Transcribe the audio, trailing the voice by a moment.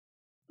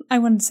I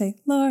wanted to say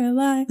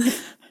Lorelai.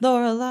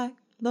 Lorelai.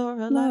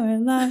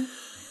 Lorelai.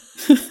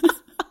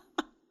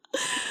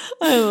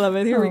 I love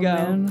it. Here we go.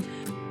 Man.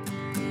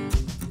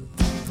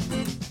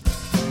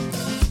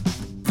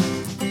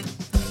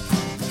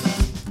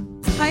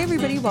 Hi,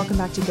 everybody. Welcome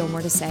back to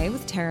Gilmore to Say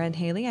with Tara and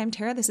Haley. I'm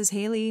Tara. This is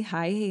Haley.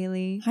 Hi,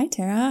 Haley. Hi,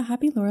 Tara.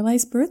 Happy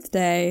Lorelai's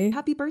birthday.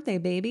 Happy birthday,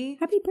 baby.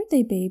 Happy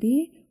birthday,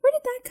 baby. Where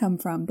did that come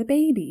from? The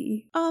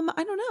baby.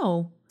 I don't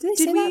know. Did they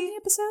say that in the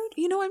episode?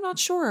 You know, I'm not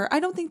sure. I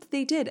don't think that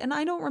they did. And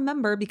I don't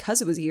remember,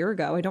 because it was a year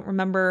ago, I don't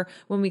remember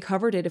when we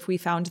covered it if we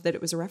found that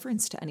it was a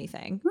reference to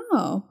anything.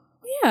 Oh.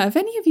 Yeah, if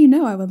any of you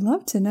know, I would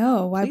love to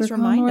know why Please we're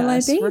calling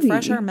Lorelai baby.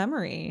 Refresh our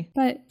memory.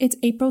 But it's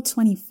April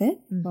 25th,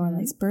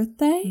 Lorelai's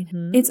birthday.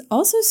 It's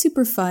also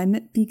super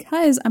fun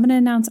because I'm going to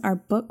announce our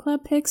book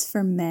club picks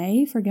for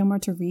May for Gilmore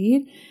to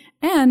read.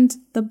 And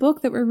the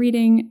book that we're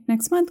reading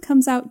next month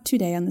comes out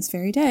today on this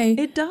very day.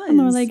 It does. On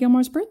Lorelai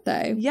Gilmore's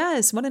birthday.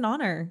 Yes, what an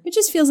honor. It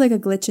just feels like a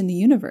glitch in the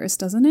universe,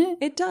 doesn't it?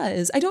 It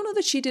does. I don't know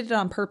that she did it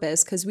on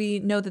purpose because we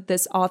know that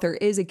this author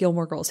is a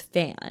Gilmore Girls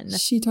fan.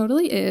 She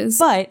totally is.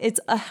 But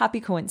it's a happy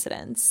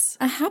coincidence.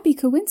 A happy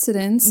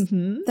coincidence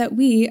that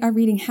we are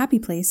reading Happy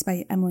Place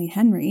by Emily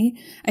Henry.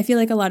 I feel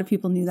like a lot of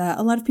people knew that.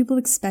 A lot of people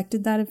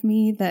expected that of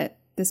me, that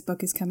this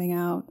book is coming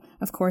out.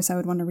 Of course, I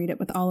would want to read it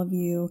with all of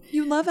you.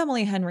 You love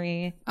Emily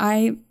Henry.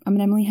 I'm an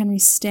Emily Henry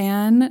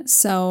stan,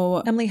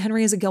 so... Emily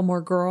Henry is a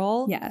Gilmore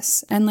girl.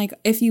 Yes. And like,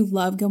 if you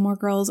love Gilmore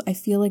Girls, I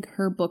feel like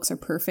her books are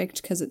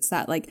perfect because it's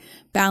that like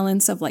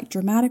balance of like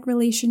dramatic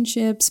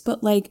relationships,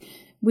 but like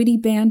witty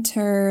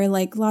banter,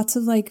 like lots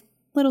of like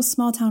little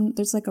small town.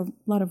 There's like a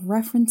lot of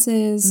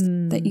references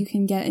that you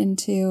can get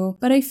into.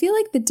 But I feel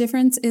like the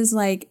difference is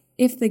like,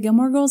 if the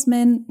Gilmore Girls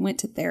men went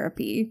to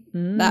therapy,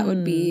 that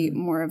would be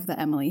more of the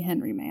Emily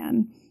Henry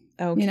man.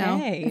 Okay. You know,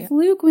 if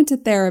Luke went to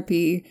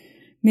therapy,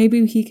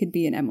 maybe he could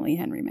be an Emily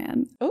Henry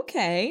man.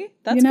 Okay.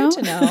 That's good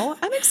to know.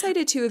 I'm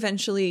excited to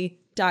eventually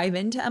dive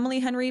into Emily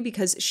Henry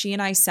because she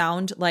and I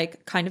sound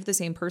like kind of the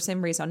same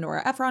person, raised on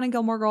Nora Ephron and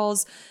Gilmore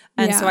Girls.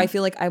 And so I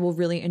feel like I will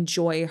really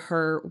enjoy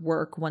her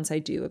work once I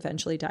do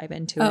eventually dive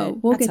into it. Oh,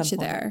 we'll get you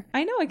there.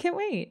 I know. I can't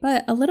wait.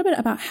 But a little bit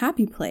about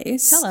Happy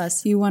Place. Tell us.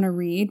 If you want to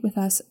read with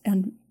us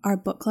and our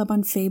book club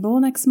on Fable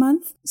next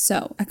month.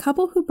 So, a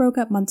couple who broke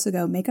up months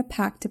ago make a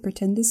pact to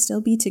pretend to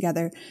still be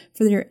together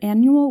for their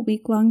annual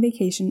week-long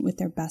vacation with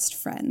their best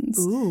friends.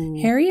 Ooh.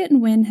 Harriet and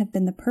Wynne have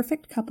been the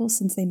perfect couple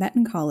since they met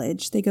in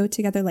college. They go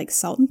together like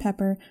salt and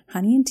pepper,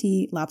 honey and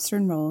tea, lobster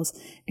and rolls,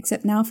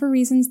 except now for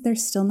reasons they're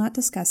still not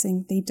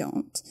discussing, they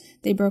don't.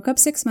 They broke up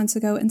 6 months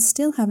ago and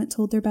still haven't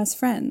told their best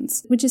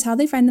friends, which is how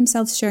they find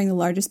themselves sharing the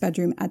largest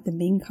bedroom at the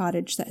main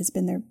cottage that has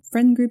been their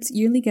friend group's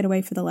yearly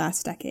getaway for the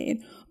last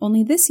decade.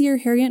 Only this year,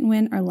 Harriet and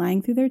Wynne are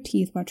lying through their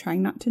teeth while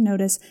trying not to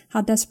notice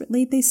how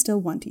desperately they still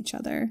want each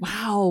other.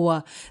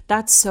 Wow,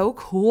 that's so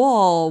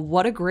cool.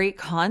 What a great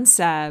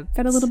concept.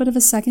 Got a little bit of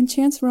a second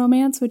chance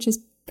romance, which is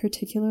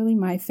particularly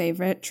my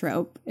favorite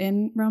trope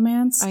in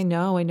romance. I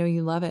know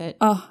you love it.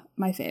 Oh,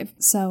 my fave.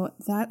 So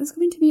that is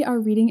going to be our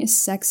Reading is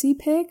Sexy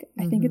pick.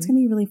 I think it's going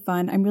to be really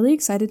fun. I'm really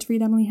excited to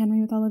read Emily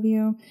Henry with all of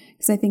you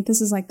because I think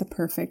this is like the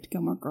perfect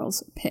Gilmore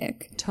Girls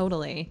pick.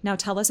 Totally. Now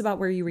tell us about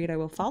Where You Read I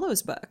Will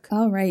Follow's book.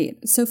 All right.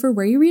 So for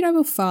Where You Read I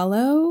Will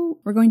Follow,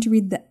 we're going to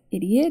read The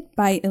Idiot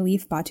by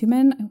Elif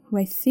Batuman, who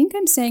I think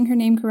I'm saying her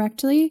name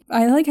correctly.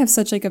 I like have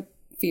such like a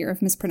fear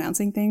of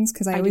mispronouncing things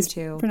because I always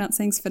pronounce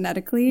things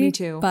phonetically. Me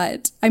too.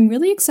 But I'm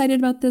really excited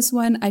about this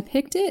one. I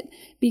picked it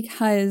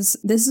because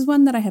this is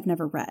one that I have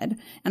never read.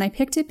 And I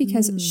picked it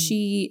because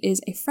she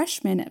is a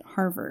freshman at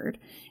Harvard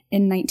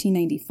in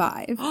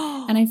 1995.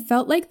 And I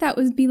felt like that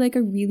would be like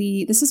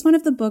this is one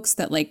of the books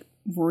that like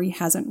Rory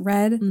hasn't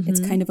read.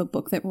 It's kind of a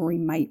book that Rory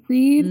might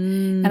read.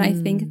 And I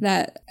think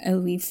that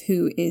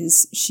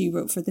Elif, she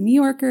wrote for The New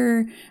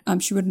Yorker.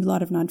 She wrote a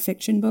lot of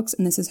nonfiction books,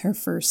 and this is her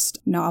first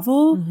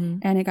novel.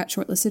 And it got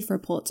shortlisted for a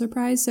Pulitzer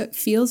Prize. So it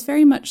feels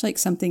very much like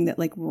something that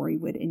like Rory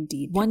would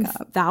indeed pick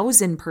up.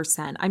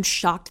 1000%. I'm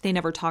shocked they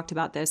never talked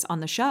about this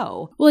on the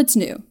show. Well, it's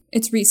new.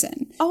 It's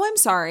recent. Oh, I'm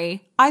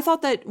sorry. I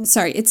thought that...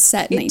 Sorry, it's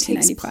set in 1995.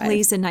 It takes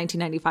place in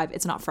 1995.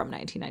 It's not from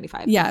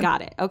 1995. Yeah.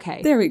 Got it.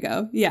 Okay. There we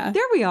go. Yeah.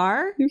 There we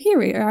are. Here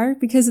we are,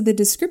 because the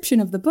description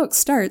of the book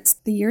starts,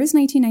 the year is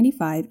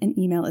 1995 and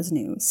email is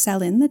new.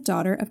 Selin, the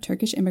daughter of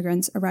Turkish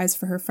immigrants, arrives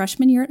for her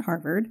freshman year at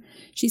Harvard.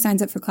 She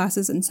signs up for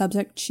classes in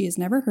subjects she has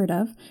never heard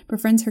of,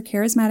 befriends her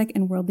charismatic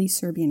and worldly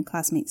Serbian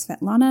classmate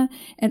Svetlana,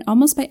 and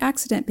almost by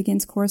accident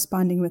begins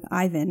corresponding with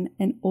Ivan,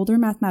 an older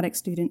mathematics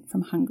student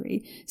from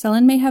Hungary.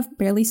 Selin may have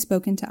barely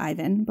spoken to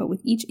Ivan, but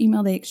with each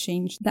email they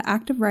exchange, the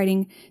act of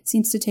writing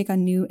seems to take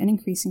on new and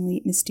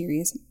increasingly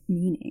mysterious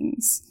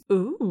meanings.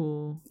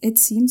 Ooh. It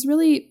seems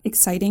really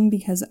exciting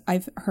because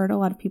I've heard a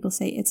lot of people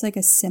say it's like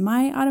a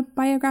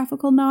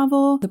semi-autobiographical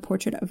novel, the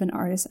portrait of an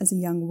artist as a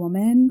young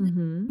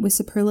woman, with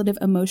superlative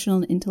emotional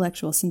and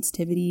intellectual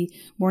sensitivity,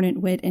 mordant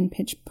wit, and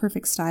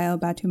pitch-perfect style.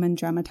 Batuman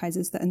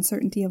dramatizes the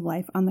uncertainty of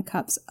life on the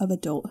cups of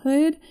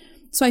adulthood.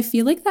 So I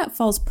feel like that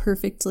falls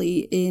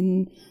perfectly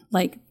in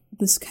like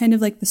this kind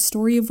of like the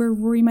story of where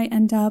Rory might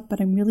end up, but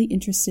I'm really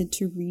interested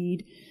to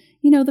read,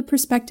 the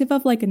perspective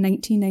of like a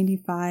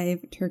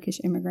 1995 Turkish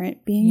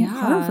immigrant being at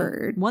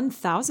Harvard.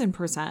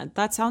 1000%.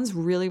 That sounds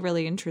really,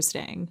 really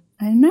interesting.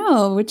 I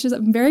know, which is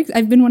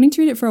I've been wanting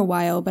to read it for a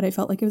while, but I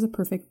felt like it was a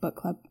perfect book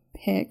club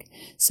pick.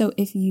 So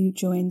if you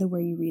join the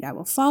Where You Read, I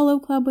Will Follow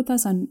club with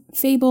us on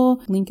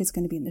Fable, link is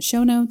going to be in the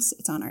show notes.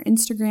 It's on our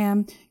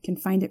Instagram. You can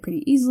find it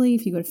pretty easily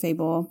if you go to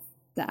Fable,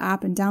 the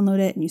app, and download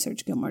it, and you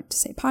search Gilmore to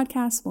Say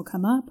podcast, will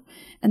come up.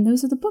 And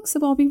those are the books that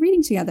we'll all be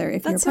reading together.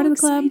 If you're a part of the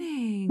club,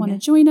 want to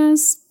join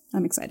us,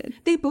 I'm excited.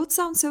 They both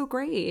sound so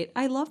great.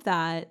 I love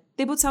that.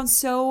 They both sound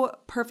so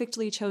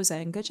perfectly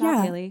chosen. Good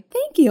job, Haley.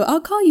 Thank you.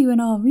 I'll call you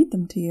and I'll read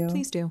them to you.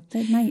 Please do.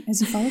 At night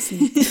as you fall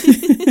asleep.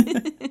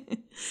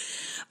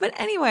 But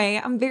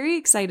anyway, I'm very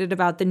excited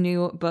about the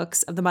new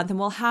books of the month, and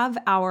we'll have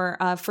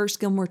our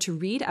first Gilmore to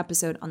Read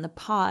episode on the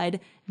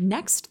pod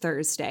next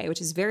Thursday,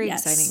 which is very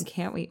exciting.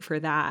 Can't wait for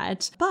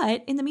that.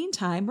 But in the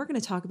meantime, we're going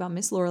to talk about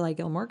Miss Lorelai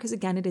Gilmore because,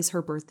 again, it is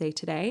her birthday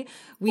today.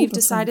 We've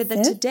decided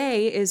that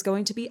today is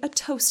going to be a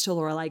toast to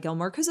Lorelai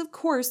Gilmore because, of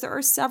course, there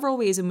are several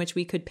ways in which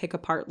we could pick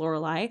apart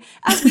Lorelai,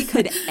 as we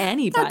could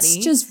anybody. That's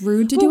just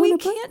rude to do on her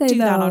birthday, we can't do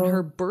that on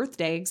her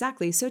birthday.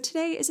 Exactly. So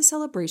today is a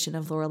celebration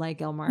of Lorelai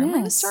Gilmore. Yes. I'm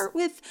going to start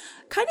with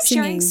kind of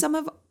sharing some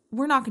of...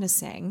 We're not going to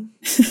sing.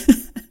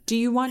 Do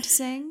you want to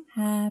sing?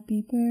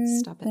 Happy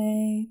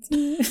birthday.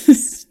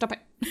 Stop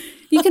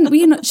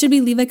it. Should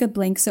we leave like a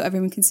blank so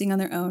everyone can sing on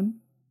their own?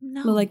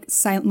 No. We'll like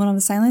one of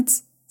the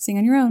silence. Sing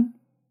on your own.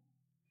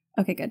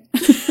 Okay, good.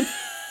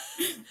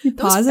 You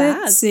pause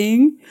it,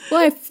 sing.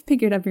 Well, I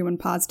figured everyone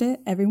paused it.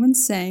 Everyone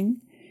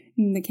sang,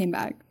 and they came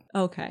back.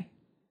 Okay.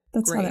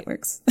 That's how that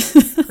works.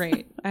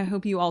 Great. I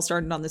hope you all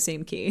started on the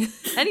same key.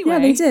 Anyway. Yeah,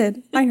 they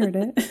did. I heard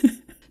it.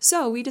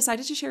 So we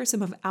decided to share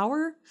some of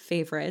our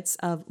favorites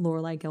of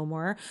Lorelai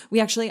Gilmore. We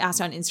actually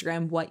asked on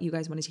Instagram what you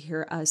guys wanted to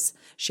hear us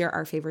share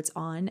our favorites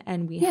on,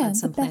 and we had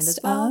some planned as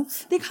well.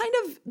 They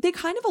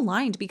kind of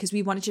aligned because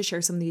we wanted to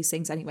share some of these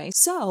things anyway.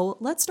 So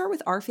let's start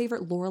with our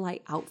favorite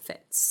Lorelai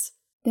outfits.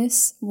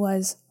 This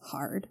was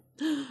hard.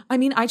 I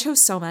mean, I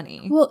chose so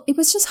many. Well, it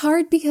was just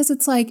hard because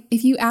it's like,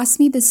 if you asked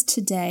me this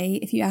today,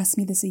 if you asked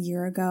me this a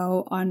year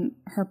ago on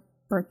her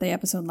birthday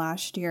episode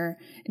last year,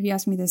 if you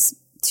asked me this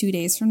 2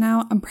 days from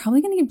now, I'm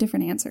probably going to give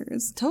different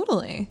answers.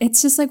 Totally.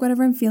 It's just like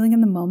whatever I'm feeling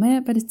in the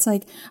moment. But it's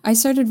like, I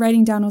started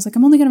writing down, I was like,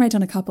 I'm only going to write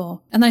down a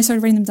couple. And then I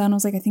started writing them down. I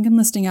was like, I think I'm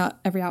listing out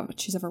every outfit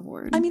she's ever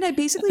worn. I mean, I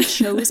basically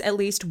chose at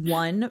least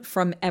one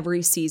from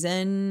every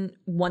season,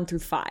 1 through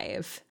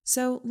 5.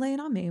 So lay it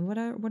on me. What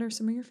are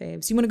some of your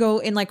faves? You want to go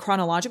in like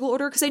chronological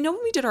order? Because I know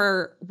when we did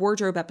our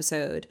wardrobe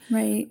episode,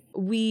 right,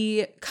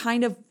 we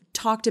kind of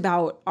talked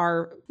about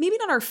maybe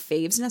not our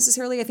faves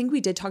necessarily. I think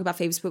we did talk about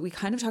faves, but we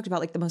kind of talked about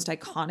like the most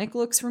iconic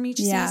looks from each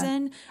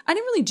season. I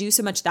didn't really do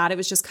so much that. It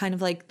was just kind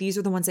of like, these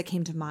are the ones that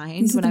came to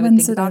mind when I would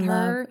think about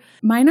her.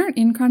 Mine aren't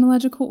in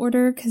chronological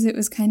order because it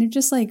was kind of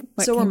just like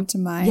what came to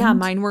mind. Yeah,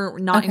 mine were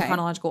not in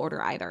chronological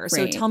order either.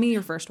 So tell me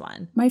your first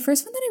one. My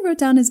first one that I wrote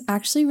down is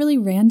actually really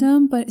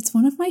random, but it's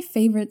one of my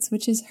favorites,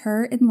 which is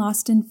her in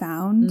Lost and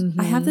Found.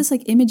 Mm-hmm. I have this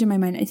like image in my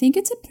mind. I think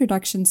it's a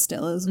production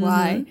still is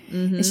why.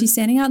 Mm-hmm. And she's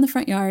standing out in the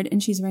front yard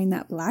and she's wearing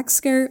that black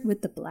skirt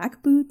with the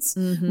black boots,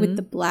 with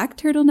the black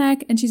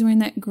turtleneck, and she's wearing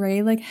that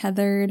gray like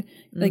heathered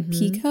like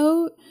pea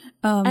coat.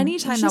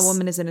 Anytime that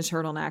woman is in a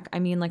turtleneck, I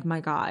mean, like, my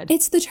God.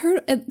 It's the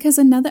turtle, because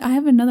I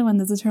have another one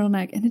that's a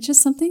turtleneck, and it's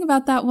just something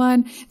about that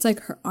one. It's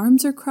like her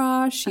arms are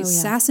crossed, she's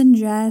sass and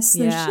dress.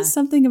 There's just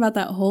something about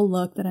that whole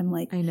look that I'm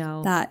like, I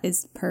know. That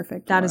is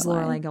perfect. That is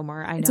Lorelai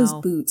Gilmore. I know. It's those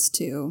boots,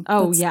 too.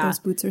 Those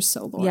boots are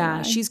so Lorelai.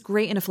 Yeah, she's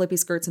great in a flippy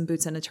skirts and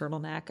boots and a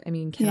turtleneck. I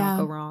mean, cannot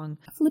go wrong.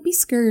 A flippy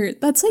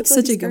skirt. That's like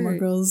such a Gilmore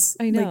Girls.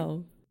 I know.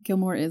 Like,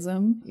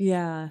 Gilmore-ism.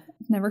 Yeah.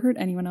 Never heard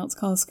anyone else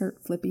call a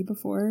skirt flippy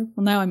before.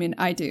 Well, now, I mean,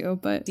 I do,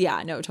 but...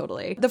 Yeah, no,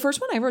 totally. The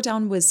first one I wrote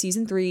down was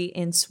season 3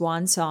 in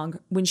Swan Song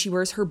when she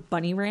wears her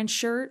Bunny Ranch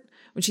shirt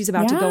when she's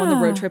about to go on the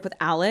road trip with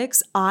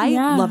Alex. I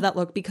love that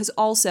look because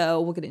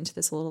also, we'll get into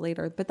this a little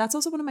later, but that's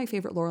also one of my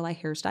favorite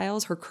Lorelai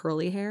hairstyles, her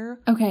curly hair.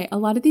 Okay, a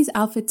lot of these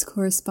outfits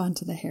correspond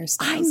to the hairstyles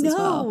I know, as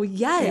well.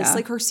 Yes. Yeah.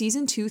 Like her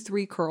season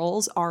 2-3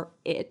 curls are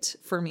it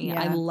for me.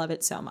 Yeah. I love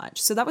it so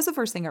much. So that was the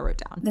first thing I wrote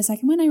down. The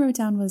second one I wrote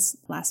down was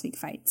Last Week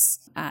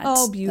Fights at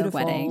the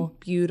wedding.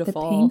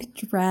 Beautiful. The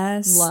pink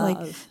dress. Love.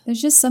 Like,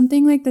 there's just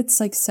something like that's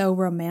like so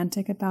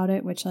romantic about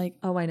it, which like,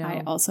 I know.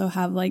 I also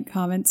have like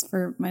comments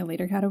for my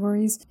later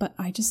categories, but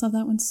I just love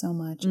that one so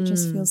much. It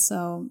just feels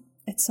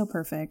it's so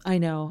perfect. I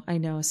know,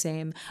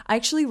 same. I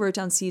actually wrote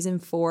down season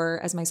 4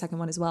 as my second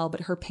one as well,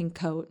 but her pink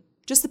coat,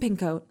 just the pink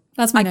coat.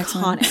 That's my next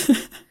one.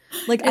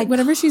 Like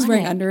whatever she's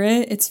wearing under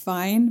it, it's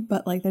fine.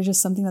 But like, there's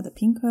just something about the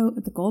pink coat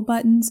with the gold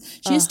buttons.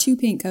 She has 2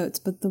 pink coats,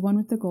 but the one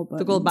with the gold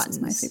buttons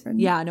is my favorite.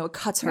 Yeah, no, it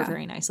cuts her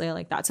very nicely. I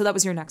like that. So that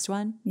was your next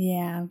one?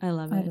 Yeah. I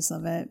love it. I just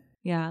love it.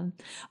 Yeah.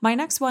 My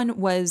next one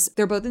was,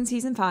 they're both in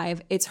season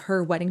 5. It's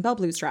her Wedding Bell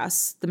Blues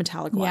dress, the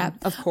metallic one,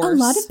 of course.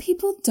 A lot of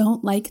people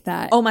don't like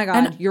that. Oh my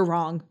God, you're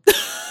wrong.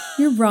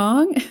 You're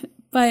wrong.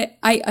 But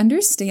I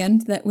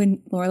understand that when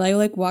Lorelai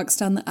like walks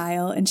down the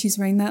aisle and she's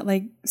wearing that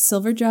like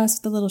silver dress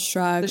with the little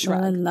shrug.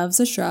 Lorelai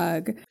loves a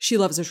shrug. She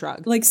loves a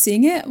shrug. Like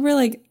seeing it, we're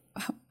like,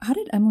 how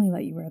did Emily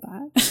let you wear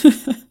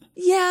that?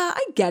 Yeah,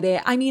 I get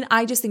it. I mean,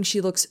 I just think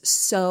she looks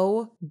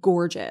so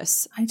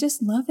gorgeous. I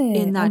just love it.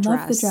 In that I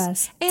love the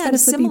dress. And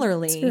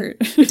similarly,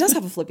 it does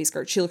have a flippy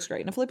skirt. She looks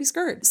great in a flippy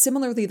skirt.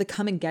 Similarly, the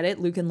Come and Get It,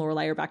 Luke and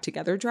Lorelai are back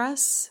together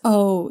dress.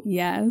 Oh,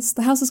 yes.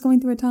 The house is going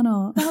through a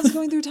tunnel. The house is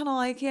going through a tunnel.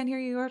 I can't hear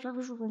you.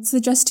 It's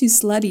the dress too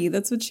slutty.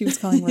 That's what she was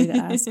calling Lloyd to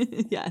ask.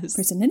 Yes.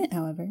 Person in it,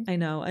 however. I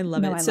know. I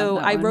love it. So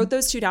I wrote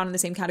those two down in the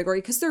same category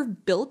because they're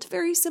built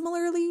very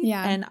similarly.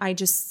 Yeah. And I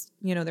just...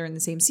 they're in the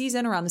same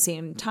season, around the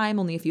same time,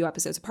 only a few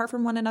episodes apart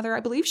from one another. I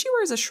believe she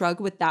wears a shrug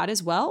with that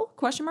as well, ?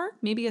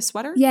 Maybe a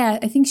sweater? Yeah,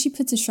 I think she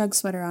puts a shrug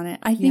sweater on it.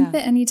 I think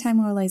that anytime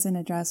Lorelai's in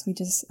a dress, we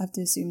just have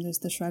to assume there's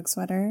the shrug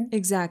sweater.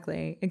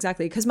 Exactly.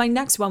 Because my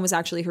next one was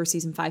actually her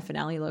season 5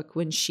 finale look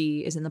when she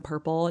is in the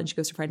purple and she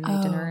goes to Friday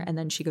night dinner and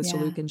then she goes to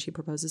Luke and she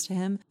proposes to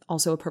him.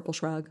 Also a purple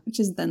shrug. Which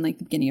is then like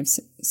the beginning of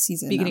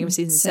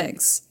season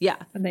 6. Yeah.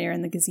 And they are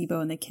in the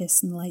gazebo and they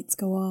kiss and the lights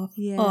go off.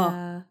 Yeah.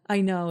 Oh,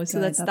 I know. So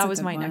that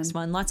was my next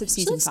one. Lots of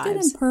season 5s. She looks good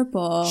in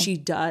purple. She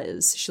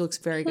does. She looks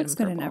very good in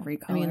purple. Good in every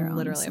color. I mean,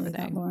 literally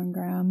everything. Lauren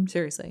Graham.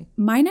 Seriously.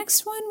 My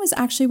next one was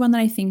actually one that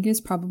I think is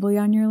probably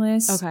on your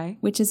list. Okay.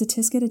 Which is a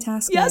Tisket a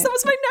Tasket. Yes, that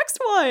was my next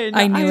one.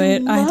 I knew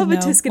it. I love a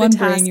Tisket a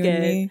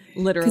Tasket.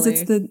 Literally. Because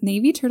it's the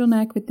navy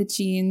turtleneck with the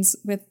jeans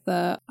with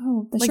the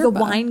like Sherpa. a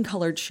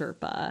wine-colored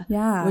Sherpa.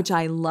 Yeah. Which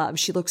I love.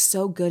 She looks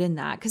so good in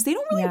that. Because they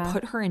don't really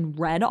put her in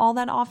red all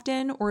that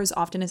often or as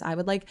often as I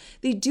would like.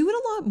 They do it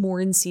a lot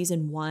more in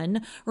season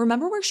 1.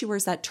 Remember where she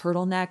wears that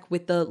turtleneck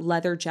with the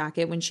leather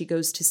jacket when she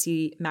goes to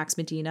see Max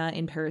Medina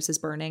in Paris is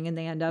Burning and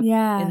they end up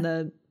in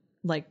the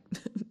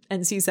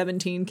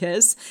NC-17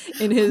 kiss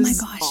in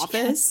his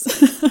office.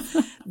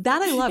 Yes.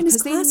 That I love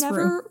because they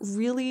never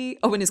really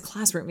in his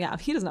classroom. Yeah,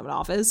 he doesn't have an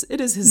office.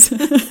 It is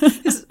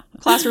his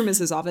classroom is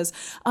his office.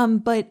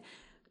 But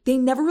they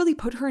never really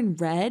put her in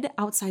red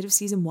outside of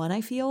season 1,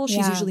 I feel.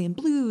 She's usually in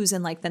blues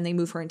and then they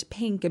move her into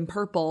pink and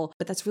purple.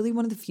 But that's really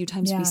one of the few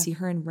times we see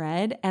her in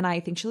red. And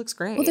I think she looks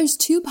great. Well, there's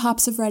 2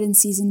 pops of red in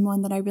season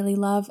 1 that I really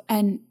love.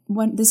 And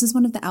this is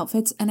one of the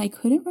outfits. And I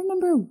couldn't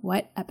remember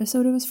what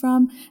episode it was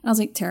from. And I was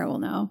like, Tara will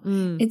know.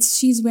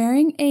 She's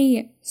wearing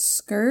a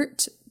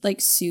skirt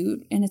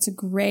suit and it's a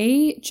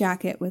gray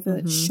jacket with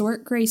a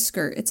short gray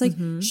skirt. It's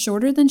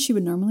shorter than she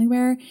would normally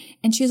wear.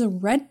 And she has a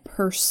red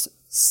purse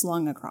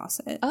slung across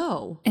it.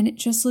 Oh. And it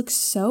just looks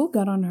so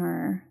good on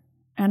her.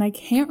 And I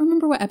can't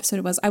remember what episode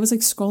it was. I was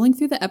scrolling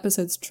through the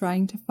episodes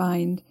trying to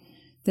find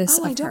this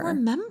of I don't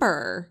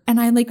remember. And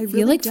I feel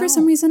really for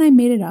some reason I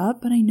made it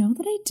up, but I know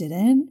that I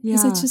didn't.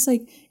 Because it's just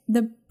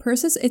the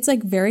purse is, it's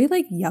very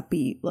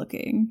yuppie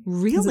looking.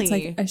 Really?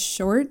 It's a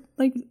short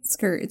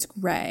skirt. It's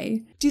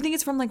gray. Do you think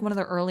it's from one of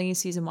the early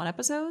season 1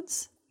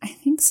 episodes? I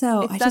think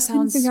so. I just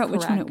couldn't figure out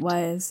which one it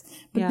was.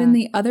 But then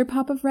the other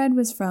pop of red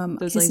was from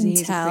Those Kiss and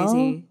Tell.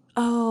 Crazy.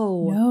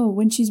 Oh. No,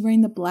 when she's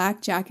wearing the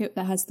black jacket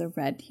that has the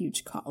red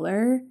huge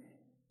collar.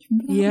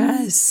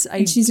 Yes, I do.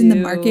 And she's in the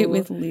market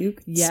with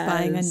Luke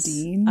spying on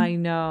Dean. I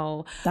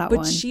know. That one.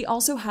 But she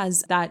also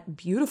has that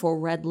beautiful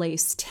red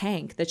lace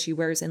tank that she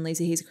wears in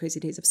Lazy Hazy Crazy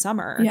Days of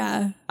Summer.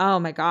 Yeah. Oh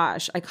my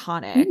gosh,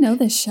 iconic. You know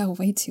this show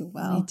way too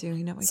well. I do.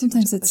 You know way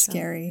Sometimes too much it's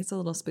scary. It's a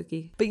little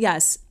spooky. But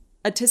yes,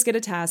 a Tisket a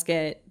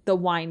Tasket, the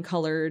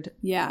wine-colored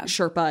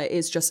Sherpa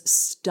is just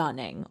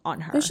stunning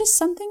on her. There's just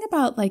something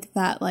about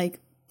that,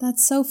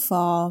 that's so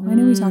fall. I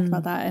know we talked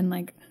about that in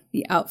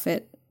the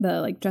outfit,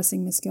 the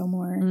dressing Miss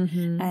Gilmore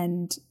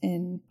and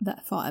in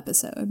that fall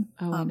episode.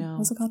 Oh, I know.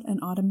 What's it called? An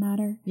Autumn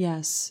Matter?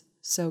 Yes.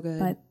 So good.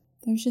 But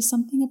there's just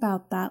something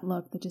about that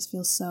look that just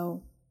feels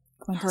so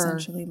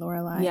quintessentially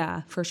Lorelai.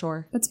 Yeah, for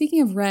sure. But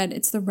speaking of red,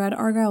 it's the red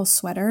Argyle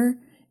sweater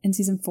in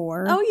season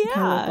 4. Oh, yeah.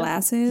 Her little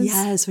glasses.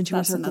 Yes, when she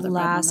wears her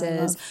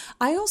glasses.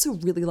 I also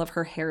really love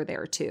her hair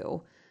there,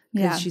 too.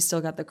 Because she's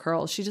still got the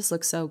curls. She just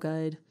looks so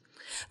good.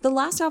 The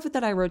last outfit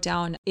that I wrote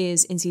down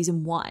is in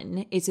season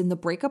 1. It's in the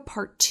breakup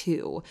part 2.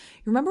 You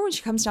remember when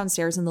she comes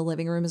downstairs and the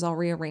living room is all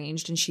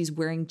rearranged and she's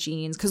wearing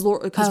jeans because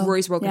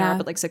Rory's woken her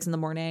up at 6 in the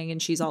morning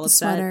and she's all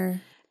upset.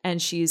 Sweater. And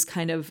she's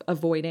kind of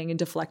avoiding and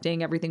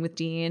deflecting everything with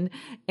Dean.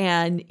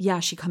 And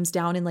she comes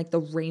down in the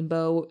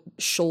rainbow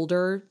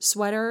shoulder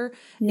sweater.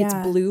 Yeah.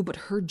 It's blue, but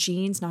her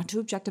jeans, not to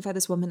objectify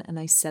this woman, and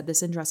I said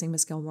this in Dressing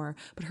Miss Gilmore,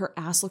 but her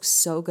ass looks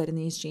so good in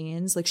these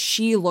jeans.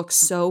 She looks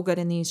so good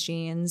in these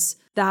jeans.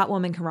 That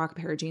woman can rock a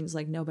pair of jeans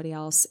like nobody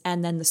else.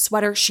 And then the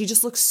sweater, she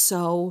just looks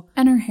so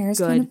And her hair's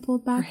good. kind of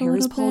pulled back Her hair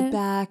is pulled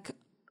back.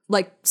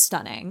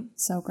 Stunning.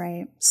 So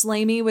great.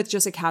 Slay me with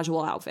just a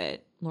casual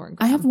outfit. Lauren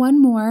Graham. I have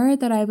one more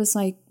that I was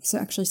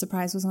actually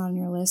surprised was not on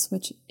your list,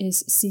 which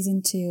is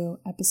season 2,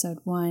 episode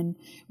 1,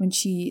 when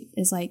she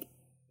is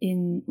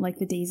in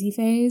the daisy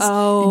phase.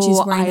 Oh, and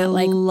she's wearing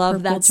I that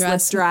love that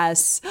slip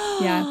dress.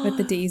 Yeah, with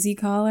the daisy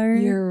collar.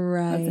 You're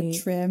right. With the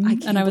trim. I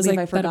can't believe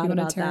I forgot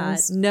about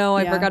that. No,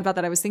 I forgot about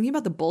that. I was thinking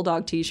about the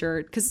Bulldog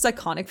t-shirt because it's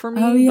iconic for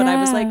me, but I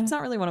was it's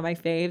not really one of my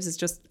faves. It's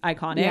just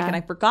iconic. And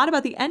I forgot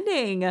about the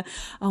ending.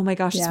 Oh my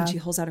gosh, it's when she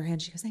holds out her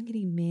hand. She goes, I'm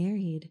getting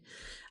married.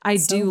 I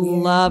do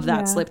love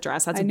that slip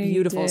dress. That's a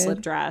beautiful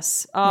slip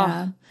dress. Oh.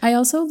 Yeah. I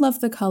also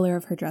love the color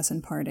of her dress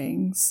in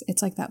Partings.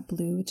 It's like that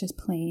blue, which is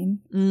plain.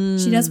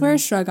 She does wear a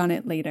shrug on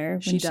it later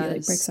when she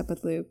like breaks up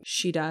with Luke.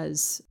 She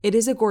does. It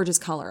is a gorgeous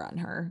color on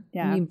her.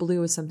 Yeah. I mean,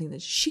 blue is something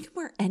that she can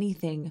wear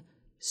anything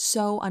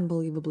so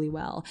unbelievably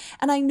well.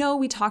 And I know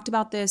we talked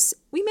about this.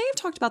 We may have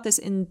talked about this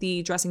in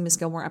the Dressing Miss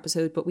Gilmore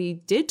episode, but we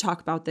did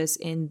talk about this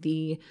in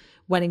the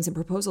Weddings and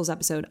Proposals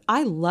episode.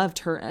 I loved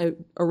her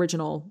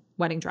original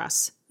wedding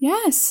dress.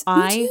 Yes,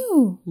 me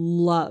too.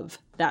 Love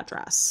that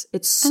dress.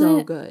 It's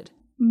so good.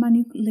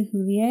 Manu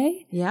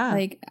Lehulier. Yeah.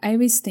 Like, I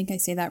always think I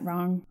say that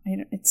wrong.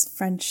 It's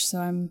French, so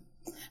I'm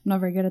not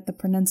very good at the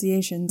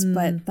pronunciations,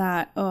 but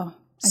that,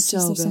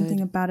 there's something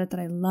about it that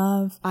I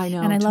love. I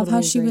know. And I love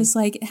how she was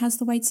like, it has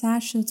the white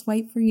sash, so it's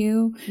white for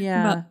you.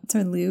 Yeah.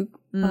 To Luke.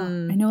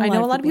 I know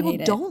a lot of people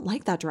don't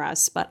like that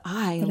dress, but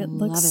it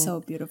looks so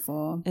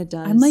beautiful. It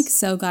does. I'm like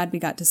so glad we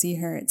got to see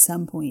her at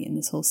some point in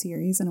this whole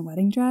series in a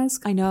wedding dress.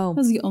 I know.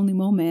 That was the only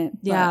moment.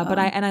 Yeah, but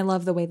I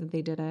love the way that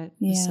they did it.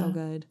 Yeah. It's so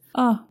good.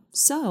 Oh.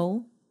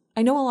 So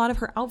I know a lot of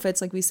her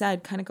outfits, like we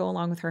said, kind of go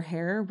along with her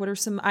hair. What are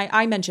some,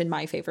 I mentioned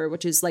my favorite,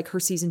 which is like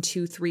her season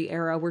 2-3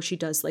 era where she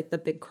does like the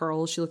big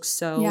curls. She looks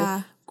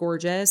so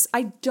gorgeous.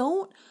 I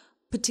don't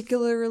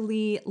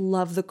particularly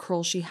love the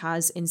curl she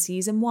has in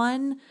season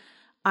 1.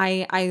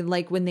 I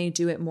like when they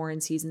do it more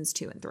in seasons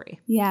 2 and 3.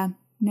 Yeah.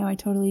 No, I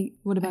totally.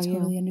 What about you? I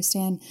totally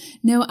understand.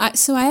 No,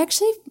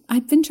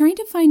 I've been trying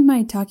to find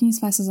my Talking as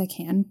Fast as I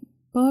Can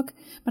book,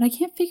 but I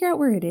can't figure out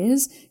where it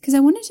is because I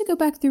wanted to go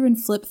back through and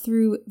flip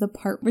through the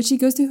part where she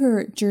goes through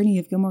her journey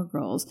of Gilmore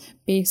Girls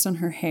based on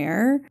her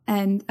hair,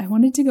 and I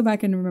wanted to go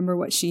back and remember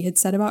what she had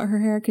said about her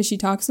hair because she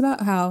talks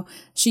about how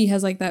she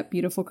has like that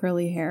beautiful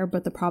curly hair,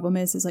 but the problem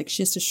is like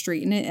she has to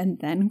straighten it and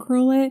then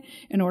curl it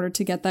in order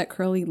to get that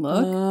curly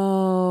look.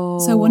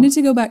 So I wanted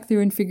to go back through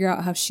and figure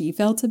out how she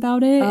felt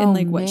about it and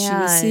like what she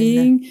was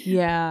seeing.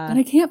 Yeah, but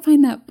I can't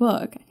find that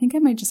book. I think I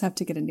might just have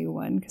to get a new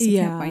one because I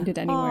can't find it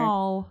anywhere.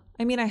 Oh.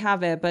 I mean, I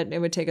have it, but it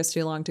would take us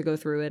too long to go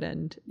through it.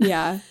 And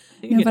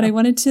but I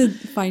wanted to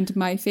find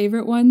my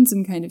favorite ones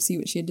and kind of see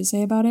what she had to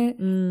say about it.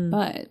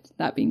 But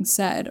that being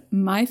said,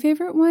 my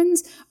favorite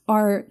ones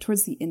are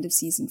towards the end of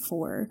season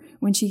 4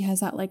 when she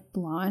has that like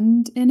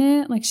blonde in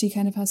it. Like she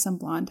kind of has some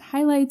blonde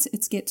highlights.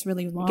 It gets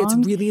really long. It gets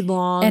really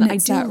long. And I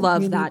do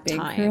love really that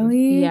time.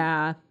 Curly.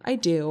 Yeah, I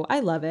do. I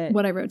love it.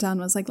 What I wrote down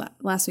was like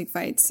Last Week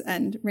Fights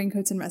and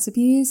Raincoats and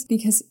Recipes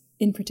because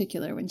in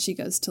particular when she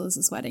goes to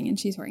Liz's wedding and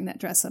she's wearing that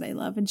dress that I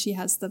love and she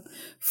has the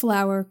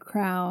flower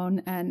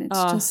crown and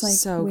it's just like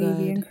so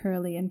wavy and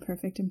curly and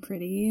perfect and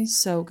pretty.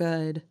 So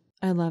good.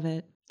 I love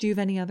it. Do you have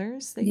any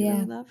others that you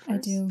really love? First? I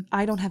do.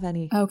 I don't have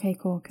any. Okay,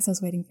 cool. Because I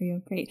was waiting for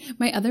you. Great.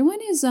 My other one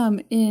is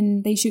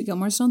in They Shoot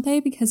Gilmore's, Don't They?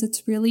 Because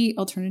it's really,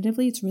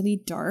 alternatively, it's really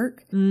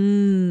dark.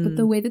 But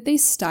the way that they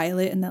style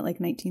it in that like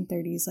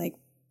 1930s like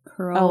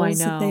curls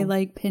that they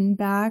like pin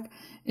back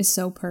is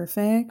so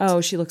perfect. Oh,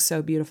 she looks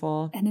so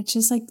beautiful. And it's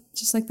just like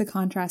the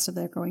contrast of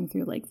they're going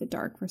through like the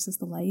dark versus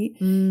the light.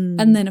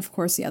 And then of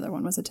course the other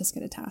one was A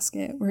Tisket a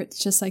Tasket, where it's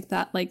just like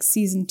that like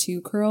season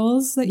 2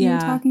 curls that you were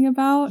talking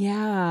about.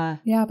 Yeah.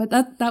 Yeah, but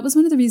that was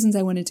one of the reasons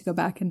I wanted to go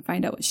back and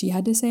find out what she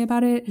had to say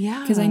about it. Yeah.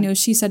 Because I know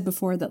she said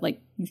before that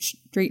like you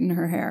straighten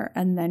her hair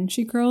and then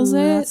she curls it.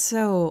 That's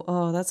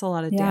a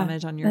lot of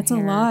damage on your hair. That's a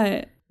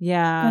lot.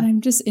 Yeah. But I'm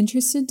just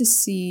interested to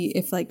see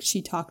if like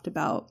she talked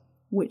about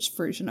which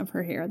version of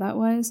her hair that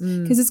was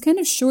because it's kind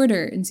of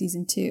shorter in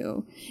season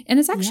 2 and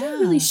it's actually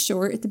really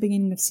short at the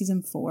beginning of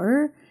season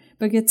 4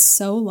 but gets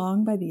so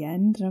long by the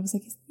end and I was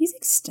like, is these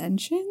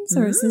extensions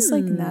or is this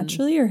like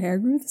naturally her hair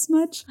grew this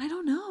much? I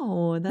don't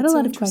know. That's a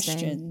lot of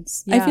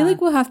questions. I feel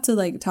like we'll have to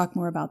like talk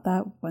more about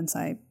that once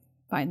I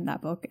find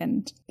that book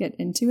and get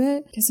into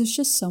it because there's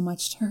just so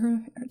much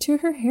to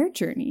her hair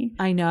journey.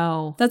 I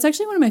know. That's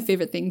actually one of my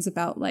favorite things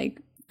about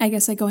like I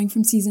guess like going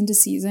from season to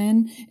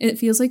season, it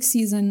feels like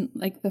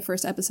like the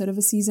first episode of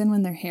a season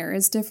when their hair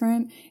is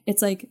different.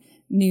 It's like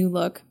new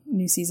look,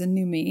 new season,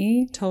 new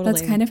me. Totally.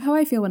 That's kind of how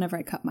I feel whenever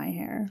I cut my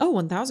hair. Oh,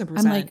 1000%.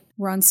 I'm like,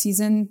 we're on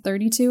season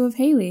 32 of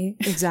Haley.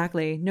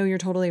 Exactly. No, you're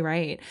totally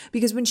right.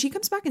 Because when she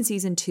comes back in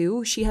season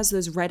 2, she has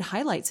those red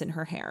highlights in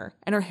her hair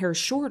and her hair is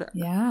shorter.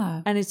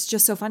 Yeah. And it's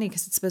just so funny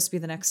because it's supposed to be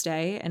the next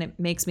day and it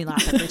makes me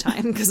laugh every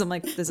time because I'm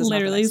like, this is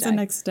literally the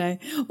next day.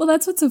 Well,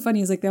 that's what's so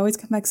funny is like they always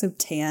come back so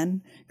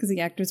tan because the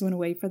actors went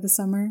away for the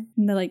summer.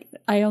 And they're like,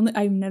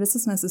 I've noticed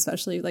this mess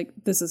especially, like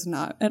this is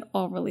not at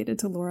all related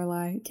to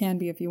Lorelai. It can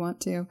be if you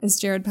want to. Is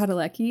Jared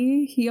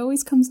Padalecki. He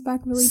always comes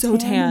back really so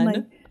tan.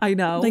 Like, I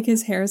know. Like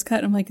his hair is cut.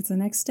 And I'm like, it's the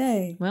next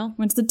day. Well,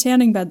 went to the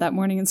tanning bed that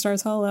morning in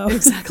Stars Hollow.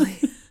 Exactly.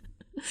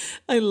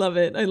 I love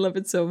it. I love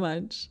it so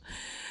much.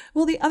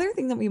 Well, the other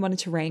thing that we wanted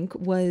to rank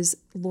was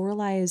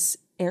Lorelai's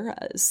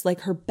eras,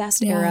 like her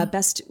best era,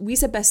 we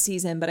said best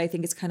season, but I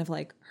think it's kind of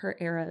like her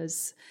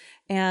eras.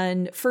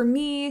 And for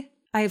me,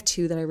 I have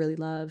 2 that I really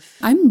love.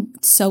 I'm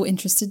so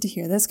interested to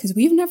hear this because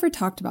we've never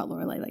talked about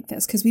Lorelai like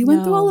this because we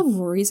went through all of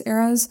Rory's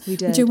eras. We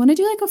did. Which I want to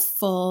do like a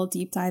full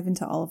deep dive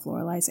into all of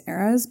Lorelai's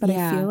eras, but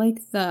I feel like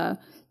the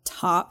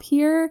top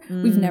here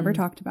we've never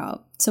talked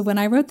about. So when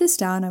I wrote this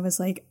down, I was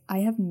like, I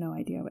have no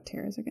idea what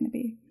Tara's are going to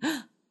be.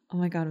 Oh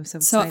my God, I'm so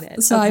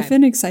excited. So I've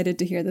been excited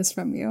to hear this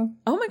from you.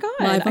 Oh my God,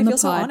 Live on I the feel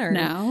so pod honored.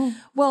 now.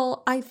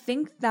 Well, I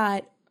think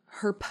that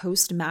her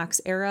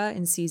post-Max era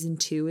in season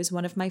 2 is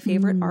one of my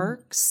favorite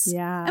arcs.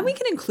 Yeah. And we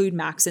can include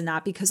Max in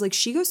that because like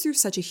she goes through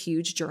such a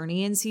huge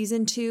journey in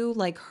season 2.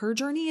 Like her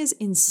journey is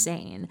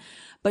insane.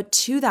 But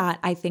to that,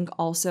 I think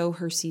also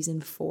her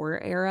season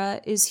 4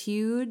 era is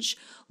huge.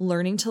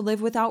 Learning to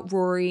live without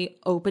Rory,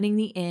 opening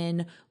the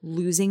inn,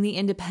 losing the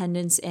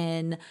Independence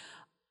Inn,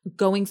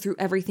 going through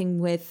everything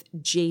with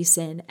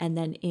Jason and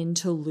then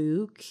into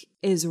Luke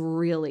is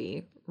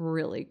really,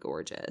 really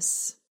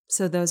gorgeous.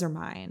 So those are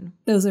mine.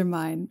 Those are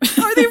mine.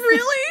 Are they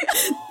really?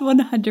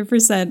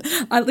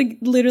 100%. I like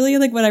literally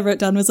like what I wrote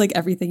down was like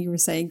everything you were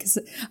saying, because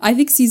I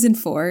think season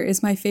 4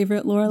 is my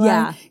favorite Lorelai.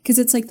 Yeah. Because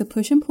it's like the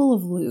push and pull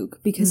of Luke,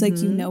 because like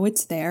you know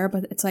it's there,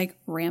 but it's like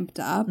ramped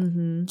up.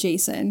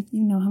 Jason,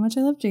 you know how much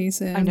I love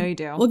Jason. I know you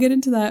do. We'll get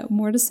into that.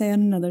 More to say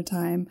on another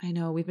time. I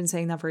know. We've been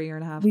saying that for a year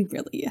and a half. We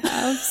really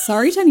have.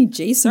 Sorry to any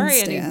Jason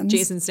stands. Any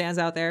Jason stands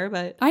out there,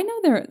 but I know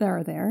they're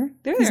there.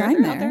 They're there.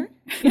 I'm They're out there.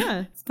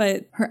 Yeah.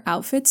 But her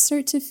outfits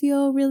start to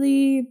feel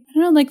really, I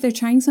don't know, like they're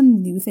trying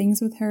some new things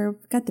with her.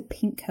 We've got the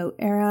pink coat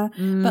era.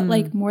 But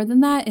like more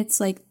than that, it's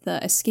like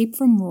the escape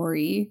from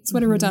Rory. It's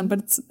what I wrote down,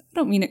 but I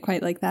don't mean it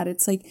quite like that.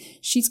 It's like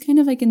she's kind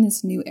of like in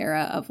this new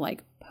era of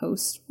like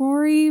post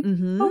Rory.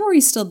 Well,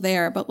 Rory's still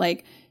there, but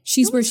like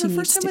she's where she needs to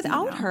be. It's her first time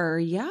without her.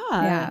 Yeah.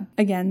 Yeah.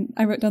 Again,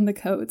 I wrote down the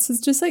coats. It's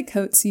just like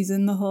coat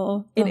season the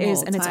whole It is.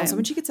 whole And it's time. also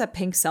when she gets that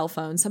pink cell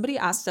phone. Somebody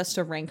asked us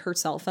to rank her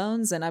cell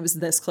phones and I was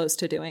this close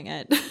to doing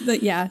it.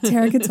 But yeah,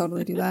 Tara could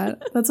totally do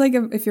that. That's like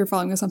if you're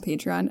following us on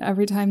Patreon,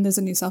 every time there's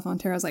a new cell phone,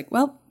 Tara's like,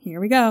 well, here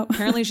we go.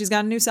 Apparently she's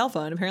got a new cell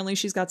phone. Apparently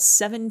she's got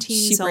 17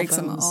 She cell breaks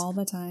phones. them all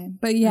the time.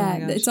 But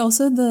yeah, it's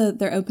also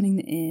they're opening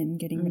the inn,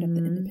 getting rid of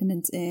the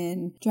Independence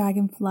Inn,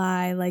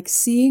 Dragonfly, like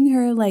seeing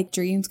her like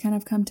dreams kind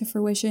of come to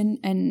fruition,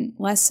 and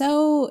less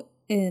so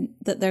in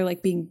that they're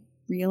like being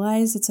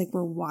realized. It's like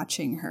we're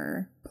watching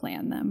her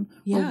plan them.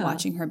 Yeah. We're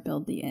watching her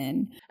build the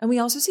inn. And we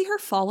also see her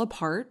fall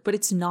apart, but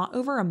it's not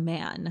over a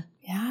man.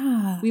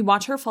 Yeah. We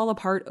watch her fall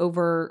apart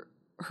over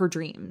her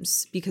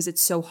dreams because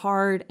it's so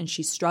hard and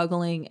she's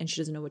struggling and she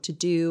doesn't know what to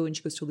do, and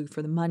she goes to Luke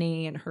for the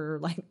money, and her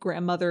like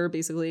grandmother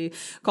basically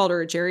called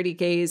her a charity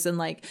case, and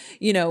like,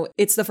 you know,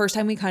 it's the first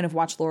time we kind of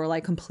watch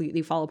Lorelai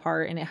completely fall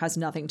apart, and it has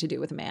nothing to do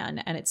with a man,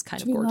 and it's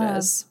kind of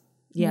gorgeous.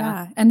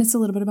 Yeah. And it's a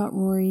little bit about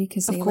Rory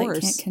because they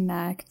like can't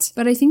connect.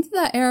 But I think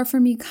that era for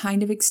me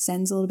kind of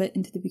extends a little bit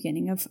into the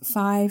beginning of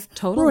 5.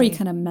 Totally. Rory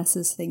kind of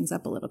messes things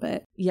up a little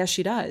bit. Yes,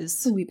 she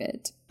does. A wee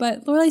bit.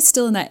 But Lorelai's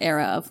still in that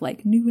era of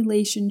like new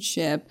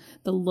relationship,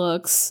 the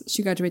looks.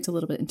 She graduates a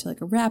little bit into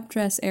like a wrap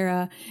dress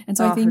era. And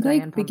so I think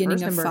like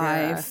beginning of 5.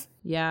 Era.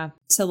 Yeah.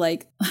 So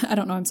like, I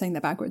don't know, I'm saying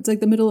that backwards. Like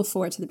the middle of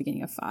 4 to the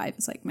beginning of 5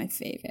 is like my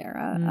fave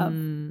era of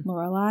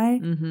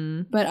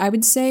Lorelai. But I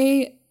would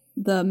say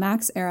the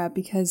Max era,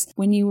 because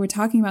when you were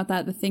talking about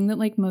that, the thing that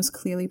like most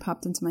clearly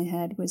popped into my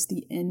head was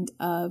the end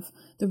of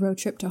the road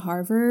trip to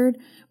Harvard,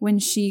 when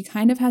she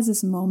kind of has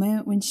this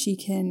moment when she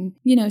can,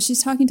 you know,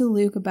 she's talking to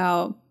Luke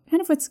about kind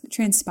of what's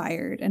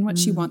transpired and what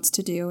she wants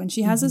to do. And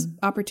she has this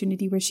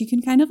opportunity where she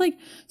can kind of like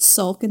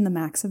sulk in the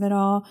max of it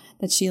all,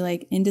 that she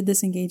like ended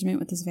this engagement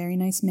with this very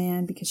nice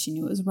man because she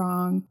knew it was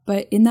wrong.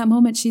 But in that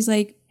moment, she's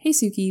like, hey,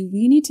 Suki,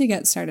 we need to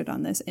get started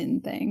on this inn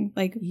thing.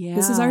 Like,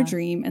 this is our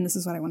dream and this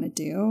is what I want to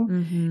do.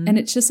 And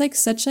it's just like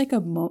such like a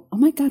oh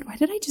my God, why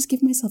did I just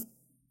give myself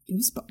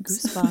goosebumps?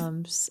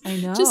 Goosebumps. I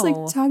know. Just like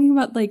talking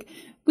about like,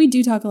 we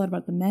do talk a lot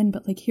about the men,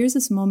 but like here's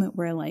this moment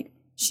where like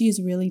she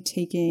is really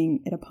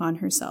taking it upon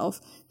herself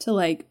to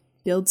like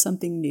build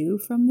something new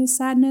from this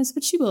sadness,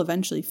 which she will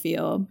eventually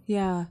feel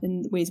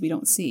in ways we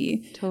don't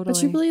see. Totally. But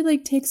she really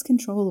like takes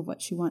control of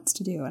what she wants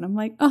to do. And I'm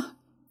like, oh,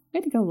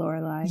 way to go,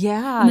 Lorelai.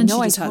 Yeah, and then no,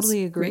 she I just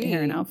totally has agree. Great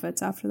hair and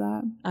outfits after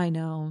that. I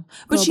know.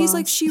 But Girl she's boss.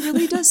 like, she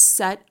really does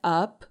set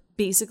up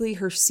basically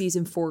her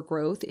season 4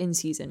 growth in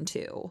season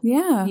 2.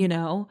 Yeah. You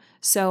know?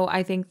 So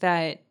I think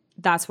that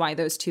that's why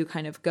those two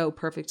kind of go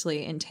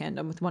perfectly in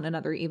tandem with one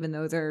another, even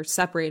though they're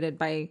separated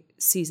by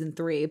season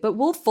 3. But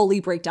we'll fully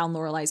break down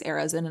Lorelai's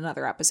eras in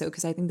another episode,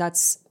 because I think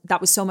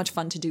that was so much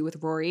fun to do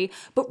with Rory.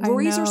 But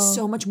Rory's are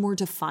so much more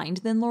defined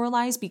than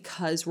Lorelai's,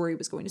 because Rory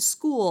was going to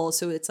school.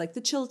 So it's like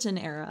the Chilton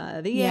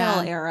era, the Yale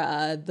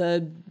era,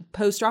 the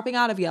post dropping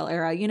out of Yale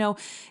era. You know,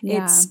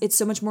 it's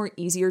so much more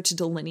easier to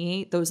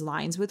delineate those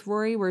lines with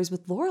Rory. Whereas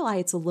with Lorelai,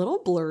 it's a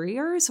little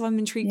blurrier. So I'm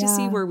intrigued to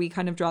see where we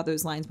kind of draw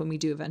those lines when we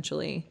do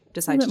eventually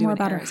decide to do more an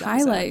about her eras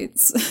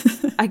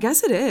highlights. I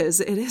guess it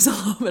is. It is a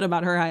little bit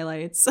about her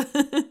highlights.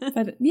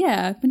 But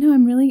no,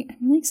 I'm really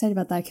excited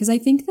about that, because I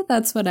think that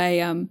that's what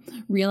I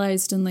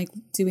realized in like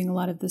doing a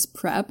lot of this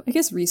prep. I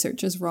guess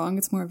research is wrong.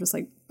 It's more of just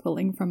like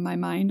pulling from my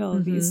mind all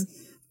of these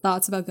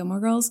thoughts about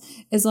Gilmore Girls.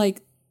 Is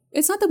like,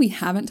 it's not that we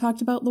haven't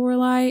talked about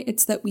Lorelai.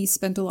 It's that we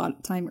spent a lot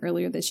of time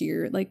earlier this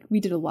year. Like we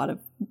did a lot of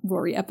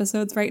Rory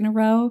episodes right in a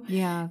row.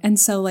 Yeah. And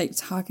so like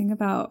talking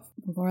about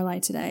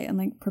Lorelai today and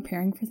like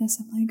preparing for this,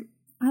 I'm like,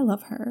 I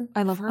love her.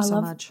 I love her so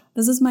much.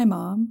 This is my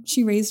mom.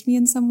 She raised me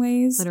in some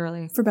ways.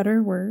 Literally. For better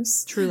or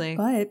worse. Truly.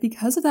 But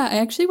because of that, I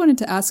actually wanted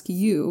to ask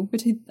you,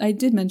 which I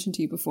did mention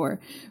to you before,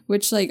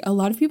 which like a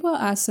lot of people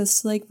ask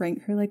us to like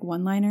rank her like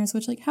one-liners,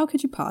 which like how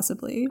could you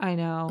possibly? I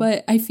know.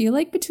 But I feel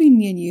like between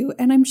me and you,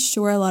 and I'm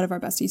sure a lot of our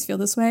besties feel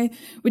this way,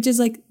 which is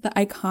like the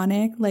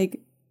iconic like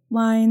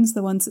lines,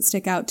 the ones that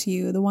stick out to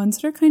you, the ones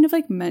that are kind of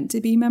like meant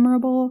to be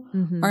memorable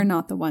are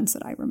not the ones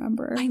that I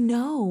remember. I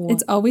know.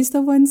 It's always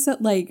the ones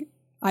that like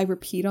I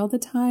repeat all the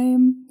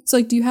time. So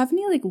like, do you have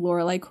any like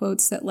Lorelai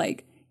quotes that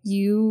like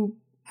you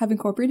have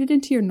incorporated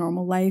into your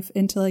normal life,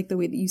 into like the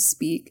way that you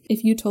speak?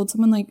 If you told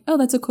someone like, oh,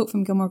 that's a quote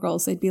from Gilmore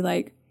Girls, they'd be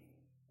like,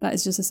 that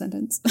is just a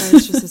sentence. That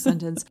is just a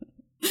sentence.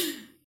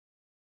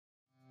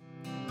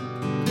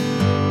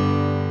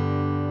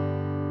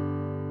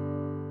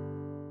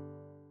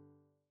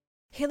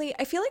 Haley,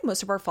 I feel like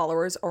most of our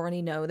followers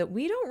already know that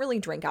we don't really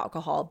drink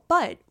alcohol,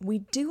 but we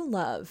do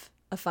love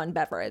a fun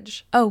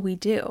beverage. Oh, we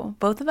do.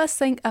 Both of us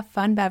think a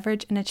fun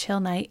beverage and a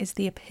chill night is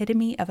the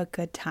epitome of a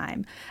good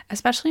time,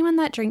 especially when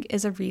that drink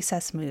is a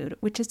recess mood,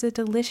 which is a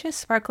delicious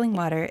sparkling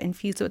water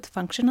infused with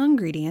functional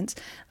ingredients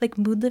like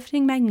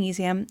mood-lifting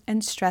magnesium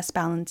and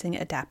stress-balancing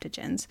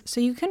adaptogens,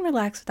 so you can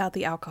relax without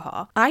the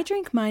alcohol. I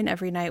drink mine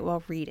every night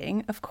while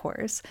reading, of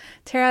course.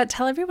 Tara,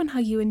 tell everyone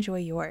how you enjoy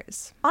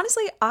yours.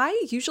 Honestly, I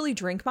usually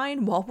drink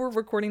mine while we're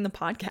recording the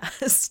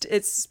podcast.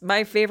 It's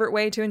my favorite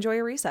way to enjoy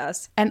a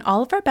recess. And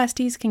all of our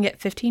besties can get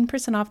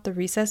 15% off the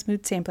Recess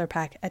Mood Sampler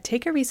Pack at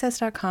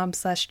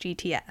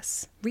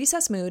takearecess.com/GTS.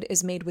 Recess Mood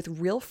is made with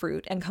real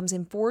fruit and comes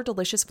in 4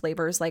 delicious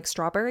flavors like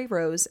strawberry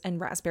rose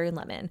and raspberry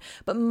lemon.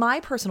 But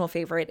my personal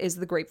favorite is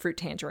the grapefruit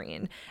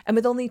tangerine. And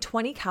with only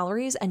 20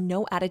 calories and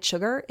no added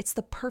sugar, it's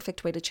the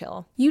perfect way to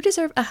chill. You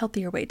deserve a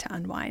healthier way to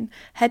unwind.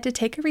 Head to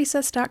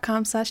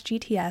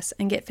takearecess.com/GTS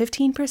and get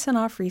 15%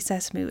 off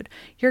Recess Mood,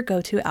 your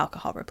go-to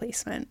alcohol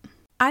replacement.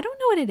 I don't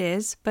know what it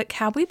is, but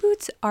cowboy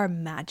boots are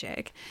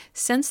magic.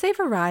 Since they've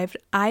arrived,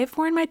 I've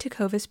worn my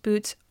Tecovas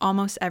boots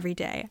almost every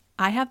day.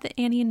 I have the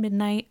Annie in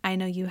Midnight. I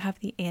know you have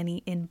the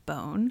Annie in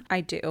Bone.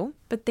 I do.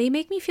 But they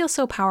make me feel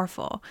so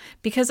powerful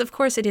because, of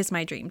course, it is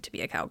my dream to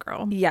be a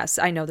cowgirl. Yes,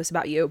 I know this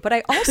about you, but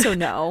I also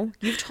know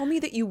you've told me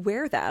that you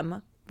wear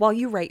them while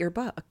you write your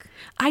book.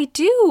 I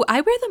do.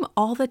 I wear them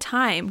all the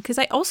time because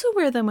I also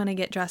wear them when I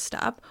get dressed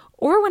up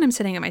or when I'm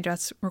sitting at my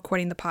desk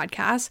recording the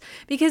podcast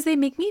because they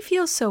make me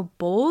feel so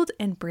bold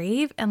and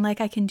brave and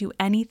like I can do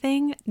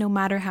anything no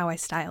matter how I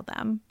style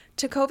them.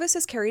 Tecovas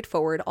has carried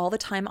forward all the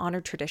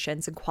time-honored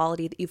traditions and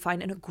quality that you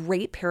find in a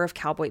great pair of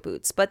cowboy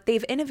boots, but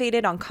they've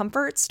innovated on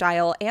comfort,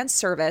 style, and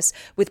service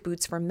with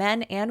boots for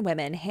men and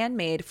women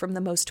handmade from the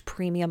most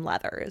premium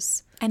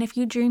leathers. And if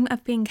you dream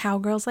of being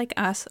cowgirls like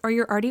us, or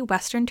you're already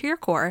Western to your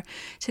core,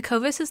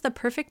 Tecovas is the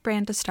perfect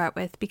brand to start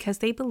with because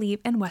they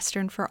believe in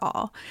Western for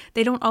all.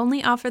 They don't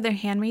only offer their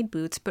handmade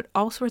boots, but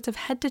all sorts of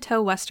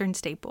head-to-toe Western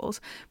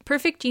staples.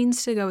 Perfect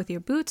jeans to go with your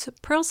boots,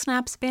 pearl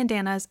snaps,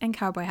 bandanas, and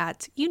cowboy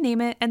hats. You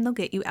name it, and they'll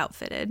get you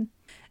outfitted.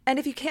 And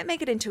if you can't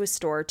make it into a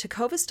store,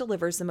 Tecovas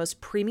delivers the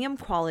most premium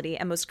quality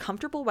and most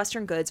comfortable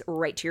Western goods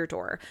right to your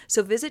door.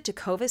 So visit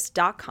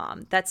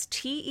tecovas.com. That's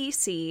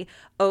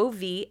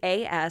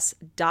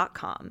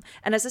TECOVAS.com.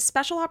 And as a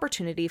special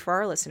opportunity for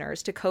our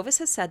listeners, Tecovas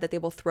has said that they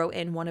will throw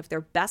in one of their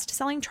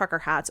best-selling trucker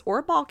hats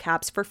or ball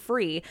caps for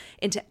free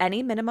into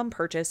any minimum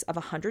purchase of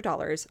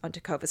 $100 on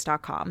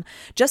tecovas.com.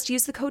 Just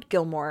use the code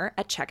Gilmore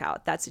at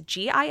checkout. That's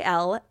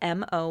GILMORE.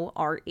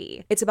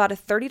 It's about a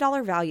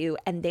 $30 value,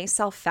 and they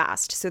sell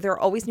fast, so there are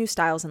always new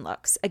styles and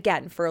looks.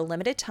 Again, for a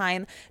limited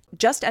time,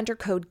 just enter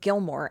code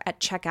Gilmore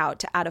at checkout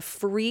to add a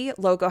free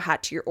logo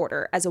hat to your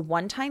order as a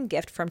one-time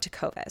gift from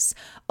Tecovas.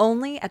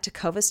 Only at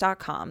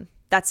tecovas.com.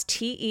 That's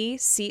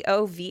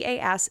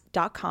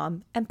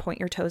TECOVAS.com, and point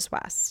your toes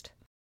west.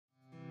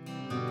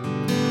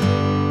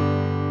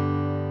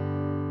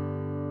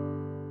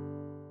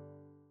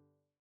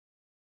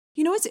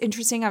 You know what's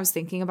interesting? I was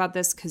thinking about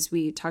this because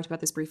we talked about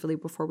this briefly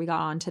before we got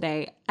on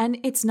today, and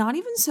it's not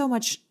even so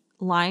much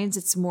lines,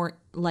 it's more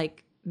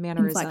like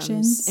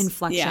mannerisms,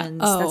 inflections.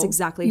 Yeah. That's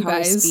exactly how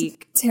I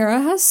speak. Tara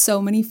has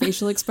so many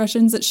facial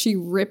expressions that she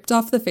ripped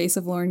off the face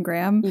of Lauren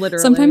Graham.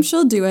 Literally. Sometimes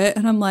she'll do it,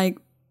 and I'm like,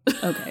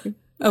 okay,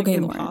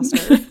 Lauren.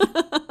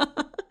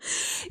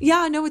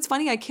 Yeah, no, it's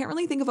funny. I can't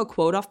really think of a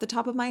quote off the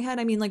top of my head.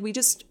 I mean, like, we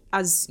just,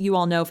 as you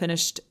all know,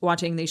 finished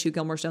watching They Shoot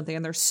Gilmore, Don't They?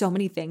 And there's so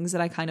many things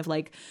that I kind of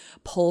like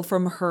pull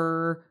from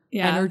her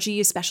energy,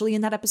 especially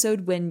in that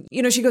episode when,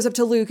 you know, she goes up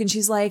to Luke and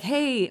she's like,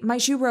 hey, my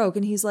shoe broke.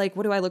 And he's like,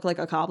 what do I look like,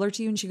 a cobbler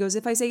to you? And she goes,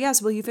 if I say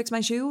yes, will you fix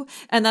my shoe?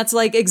 And that's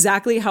like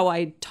exactly how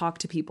I talk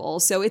to people.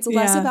 So it's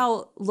less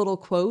about little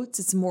quotes.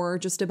 It's more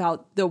just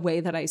about the way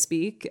that I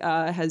speak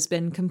has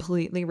been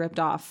completely ripped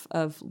off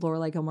of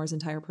Lorelai Gilmore's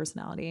entire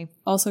personality.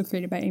 Also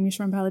created by Amy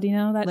Sherman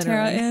Palladino, that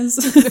Tara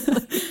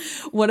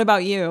is. What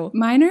about you?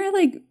 Mine are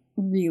like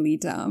really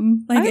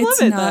dumb. Like, I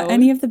it's love it, not though.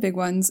 any of the big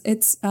ones.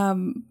 It's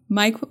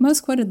my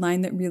most quoted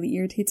line that really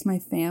irritates my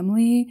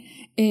family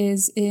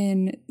is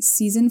in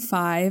season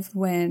 5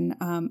 when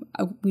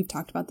we've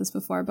talked about this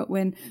before, but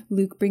when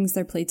Luke brings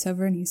their plates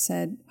over and he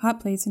said hot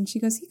plates, and she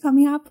goes, he called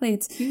me hot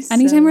plates.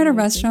 Anytime we're at a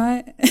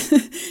restaurant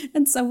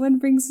and someone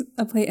brings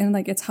a plate and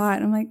like it's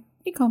hot, I'm like,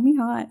 he called me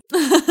hot.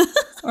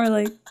 Or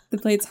like, the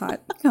plate's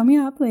hot. Call me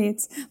hot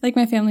plates. Like,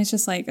 my family's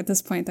just like, at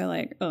this point, they're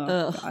like,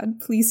 oh, God,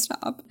 please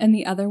stop. And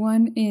the other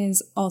one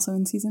is also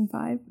in season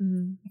 5.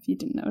 If you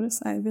didn't notice,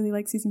 I really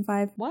like season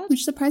 5. What?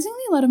 Which,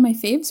 surprisingly, a lot of my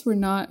faves were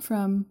not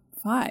from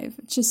 5.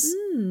 It's just...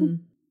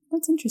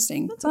 That's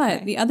interesting.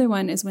 But the other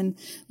one is when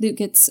Luke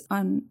gets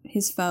on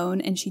his phone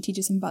and she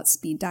teaches him about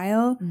speed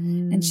dial.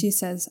 And she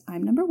says,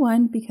 I'm number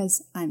 1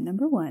 because I'm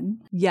number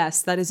 1.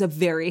 Yes, that is a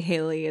very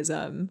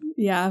Haleyism.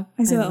 Yeah,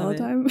 I say that all the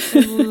time. I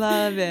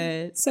love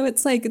it. So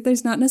it's like,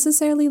 there's not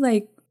necessarily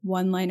like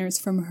one-liners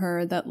from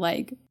her that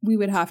like we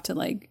would have to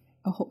like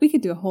we could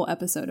do a whole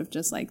episode of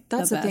just like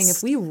that's the thing.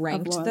 If we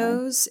ranked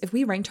Lorelai. if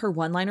we ranked her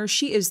one-liners,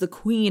 she is the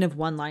queen of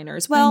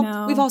one-liners.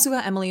 Well, we've also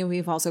got Emily and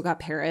we've also got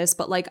Paris,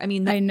 but like, I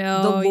mean, the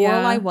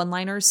Lorelai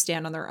one-liners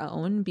stand on their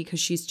own because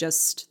she's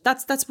just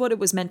that's what it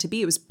was meant to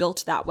be. It was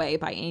built that way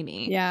by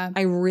Amy. Yeah,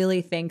 I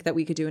really think that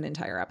we could do an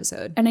entire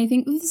episode, and I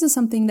think this is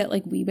something that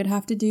like we would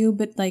have to do,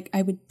 but like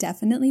I would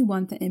definitely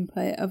want the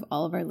input of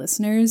all of our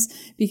listeners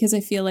because I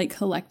feel like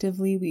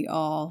collectively we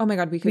all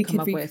we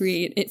could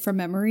recreate it from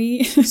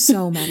memory.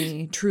 So many.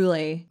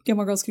 Truly.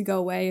 Gilmore Girls could go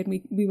away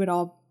and we would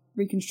all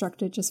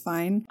reconstruct it just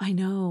fine. I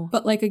know.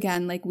 But like,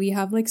 again, like we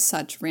have like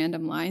such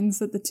random lines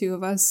that the two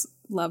of us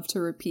love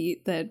to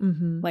repeat that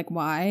like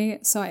why.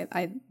 So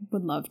I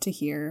would love to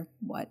hear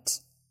what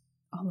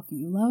all of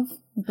you love,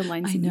 like the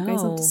lines that you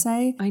guys love to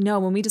say. I know.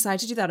 When we decide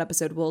to do that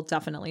episode, we'll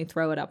definitely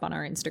throw it up on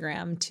our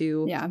Instagram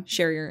to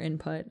share your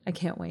input. I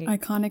can't wait.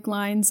 Iconic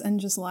lines and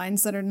just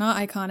lines that are not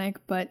iconic,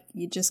 but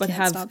you just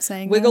can't stop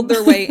saying wiggled them.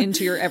 their way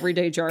into your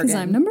everyday jargon.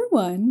 Because I'm number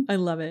 1. I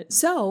love it.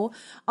 So,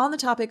 on the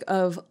topic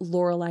of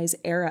Lorelai's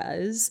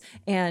eras,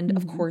 and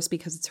of course,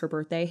 because it's her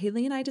birthday,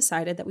 Haley and I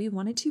decided that we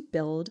wanted to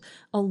build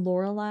a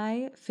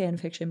Lorelai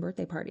fanfiction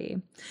birthday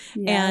party.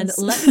 Yes.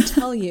 And let me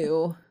tell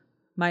you,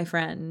 my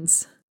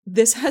friends,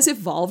 this has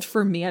evolved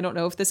for me. I don't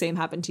know if the same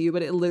happened to you,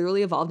 but it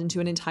literally evolved into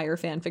an entire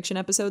fan fiction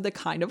episode that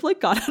kind of like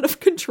got out of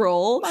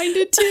control. Mine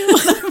did too.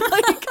 I'm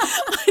like,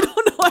 I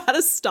don't know how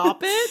to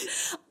stop it.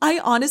 I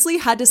honestly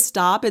had to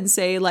stop and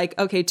say like,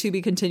 okay, to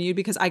be continued,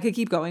 because I could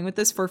keep going with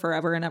this for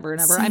forever and ever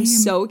and ever. Same. I'm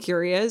so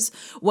curious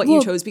what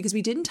you chose because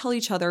we didn't tell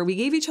each other. We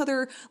gave each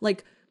other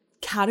like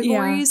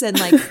categories and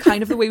like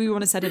kind of the way we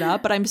want to set it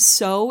up, but I'm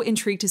so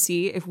intrigued to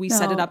see if we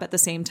set it up at the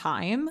same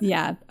time.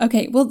 Yeah.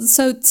 Okay. Well,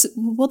 so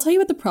we'll tell you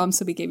what the prompts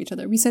that we gave each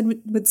other. We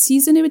said what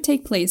season it would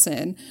take place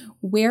in,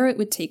 where it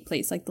would take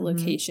place, like the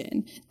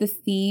location, the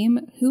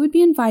theme, who would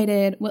be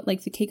invited, what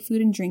like the cake, food,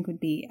 and drink would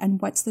be,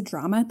 and what's the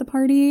drama at the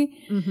party.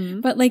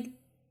 But like,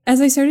 as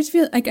I started to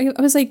feel like, I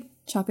was like,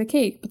 chocolate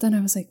cake, but then I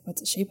was like,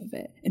 what's the shape of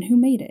it, and who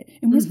made it,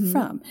 and where's it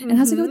from, and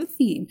how's it go with the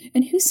theme,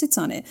 and who sits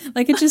on it?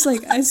 Like, it just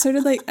like I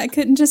started like I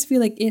couldn't just be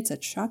like, it's a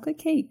chocolate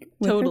cake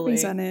with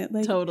herpes on it.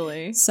 Like,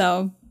 totally.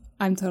 So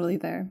I'm totally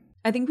there.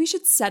 I think we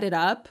should set it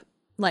up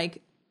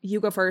like you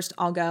go first,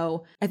 I'll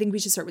go. I think we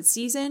should start with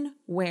season,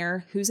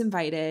 where, who's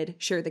invited,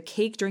 share the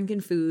cake, drink,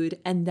 and food,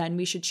 and then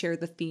we should share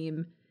the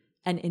theme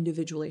and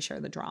individually share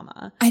the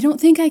drama. I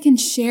don't think I can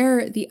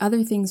share the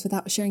other things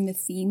without sharing the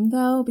theme,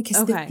 though,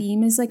 because the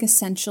theme is like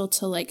essential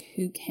to like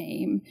who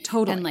came.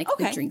 Totally. And like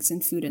the drinks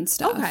and food and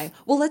stuff. Okay.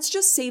 Well, let's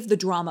just save the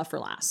drama for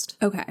last.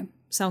 Okay.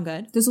 Sound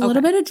good? There's a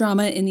little bit of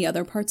drama in the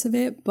other parts of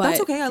it, but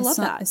that's okay. I love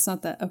that. It's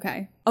not that.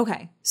 Okay.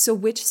 Okay. So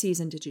which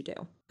season did you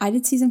do? I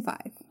did season 5.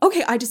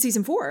 Okay. I did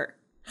season 4.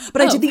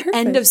 But I did the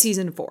end of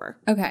season 4.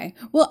 Okay.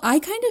 Well, I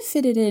kind of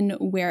fit it in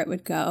where it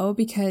would go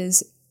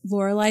because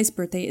Lorelai's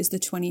birthday is the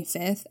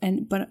 25th,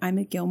 but I'm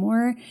at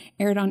Gilmore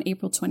aired on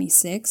April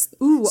 26th.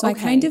 Ooh, so I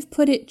kind of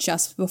put it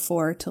just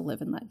before To Live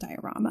and Let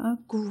Diorama.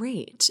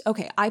 Great.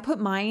 Okay, I put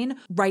mine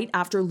right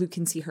after Luke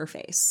can see her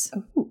face.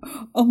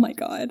 Oh my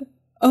God.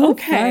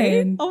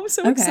 Okay. Oh, I'm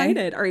so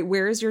excited. All right,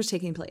 where is yours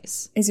taking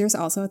place? Is yours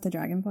also at the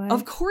Dragonfly?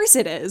 Of course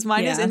it is.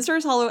 Mine is in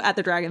Stars Hollow at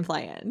the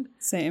Dragonfly Inn.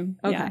 Same.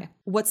 Okay. Yeah.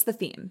 What's the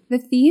theme? The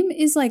theme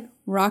is like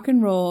rock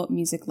and roll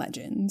music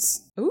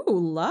legends. Ooh,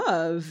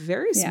 love.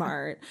 Very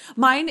smart.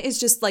 Mine is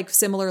just like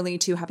similarly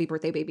to Happy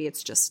Birthday Baby.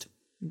 It's just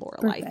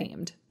Lorelai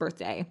themed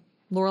birthday.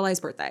 Lorelai's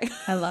birthday.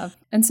 I love.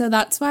 And so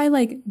that's why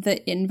like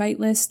the invite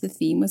list, the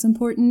theme was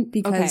important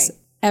because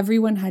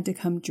everyone had to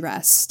come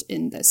dressed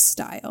in this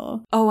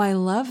style. Oh, I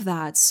love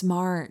that.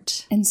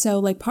 Smart. And so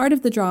like part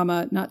of the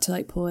drama, not to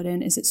like pull it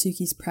in, is that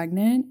Suki's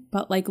pregnant,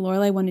 but like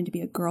Lorelai wanted to be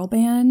a girl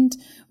band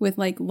with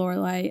like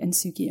Lorelai and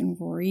Suki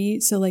and Rory.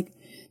 So like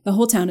the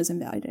whole town is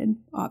invited,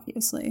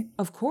 obviously.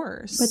 Of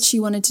course. But she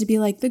wanted to be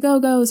like the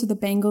Go-Go's or the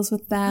Bangles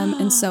with them.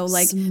 And so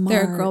like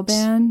they're a girl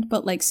band,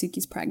 but like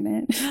Suki's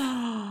pregnant.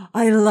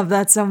 I love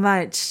that so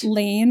much.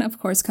 Lane, of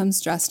course, comes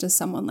dressed as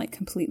someone like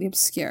completely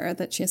obscure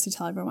that she has to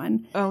tell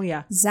everyone. Oh,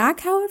 yeah.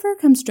 Zach, however,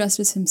 comes dressed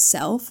as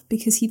himself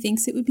because he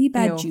thinks it would be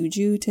bad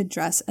juju to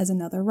dress as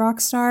another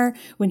rock star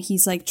when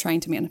he's like trying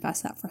to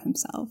manifest that for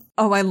himself.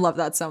 Oh, I love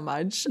that so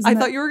much. I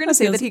thought you were going to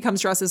say that he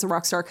comes dressed as a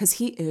rock star because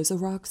he is a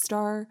rock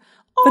star.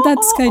 But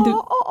that's kind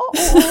of...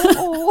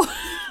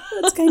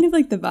 That's kind of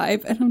like the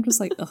vibe. And I'm just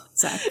like, ugh,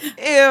 Zach.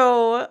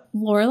 Ew.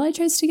 Lorelai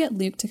tries to get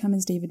Luke to come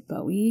as David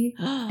Bowie,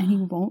 and he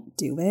won't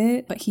do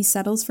it. But he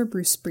settles for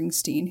Bruce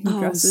Springsteen, who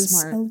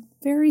dresses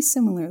very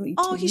similarly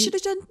to he should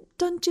have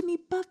done Jimmy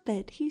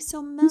Buffett. He's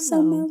so mellow. He's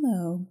so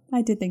mellow.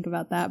 I did think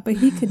about that, but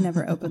he could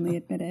never openly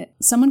admit it.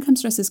 Someone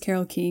comes dressed as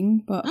Carole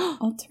King, but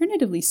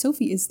alternatively,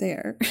 Sophie is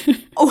there.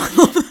 Oh, I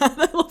love that.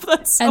 I love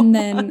that so much. And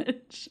then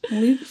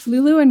much.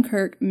 Lulu and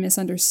Kirk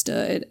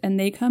misunderstood, and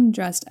they come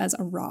dressed as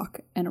a rock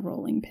and a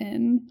rolling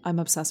pin. I'm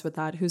obsessed with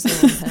that. Who's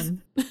the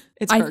rolling pin?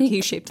 It's Kirk.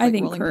 He's shaped like a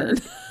rolling Kirk.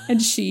 pin.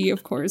 And she,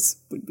 of course,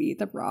 would be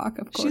the rock,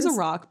 of course. She's a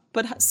rock,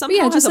 but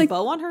somehow has a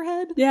bow on her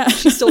head. Yeah.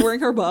 She's still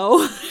wearing her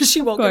bow.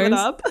 She won't give it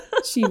up.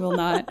 She will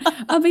not.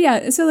 But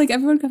yeah, so like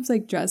everyone comes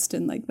like dressed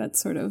in like that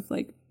sort of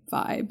like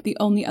vibe. The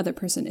only other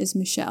person is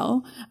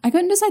Michelle. I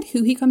couldn't decide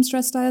who he comes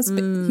dressed as,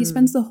 but he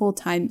spends the whole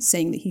time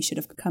saying that he should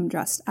have come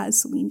dressed as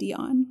Celine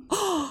Dion.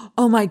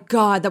 Oh my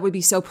God, that would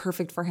be so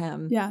perfect for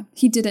him. Yeah,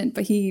 he didn't,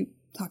 but he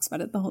talks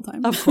about it the whole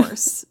time. Of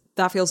course.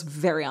 That feels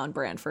very on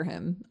brand for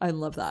him. I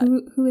love that.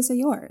 Who is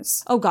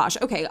yours? Oh gosh.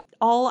 Okay.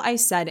 All I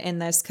said in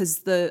this,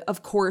 because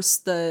of course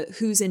the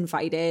who's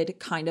invited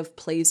kind of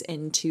plays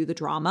into the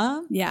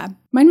drama. Yeah.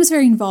 Mine was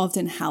very involved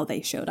in how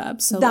they showed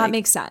up. So that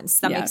makes sense.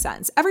 That makes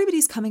sense.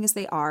 Everybody's coming as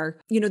they are.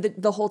 You know,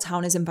 the whole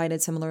town is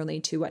invited similarly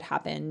to what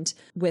happened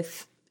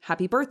with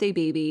Happy Birthday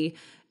Baby.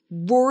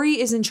 Rory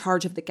is in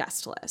charge of the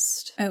guest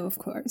list. Oh, of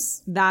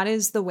course. That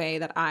is the way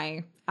that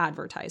I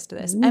advertised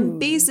this. Ooh. And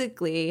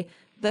basically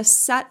the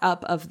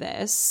setup of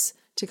this,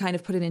 to kind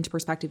of put it into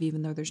perspective,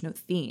 even though there's no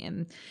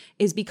theme,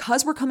 is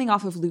because we're coming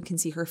off of Luke Can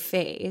See Her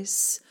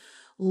Face,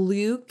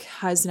 Luke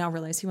has now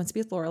realized he wants to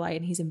be with Lorelai,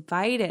 and he's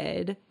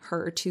invited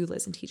her to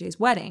Liz and TJ's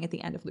wedding at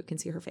the end of Luke Can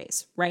See Her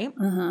Face, right?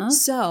 Uh-huh.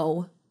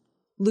 So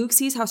Luke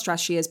sees how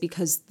stressed she is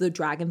because the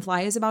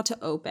dragonfly is about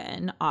to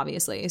open,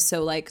 obviously.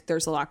 So, like,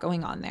 there's a lot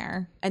going on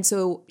there. And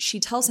so she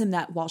tells him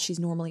that while she's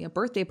normally a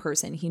birthday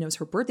person, he knows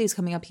her birthday's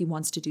coming up. He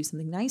wants to do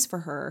something nice for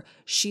her.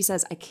 She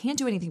says, I can't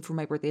do anything for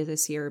my birthday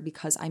this year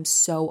because I'm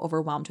so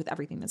overwhelmed with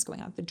everything that's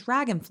going on with the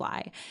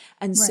dragonfly.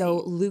 And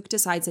so Luke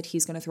decides that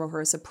he's going to throw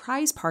her a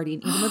surprise party.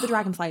 And even though the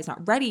dragonfly is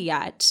not ready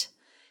yet,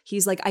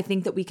 he's like, I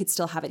think that we could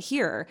still have it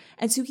here.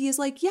 And Suki is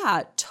like,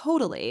 yeah,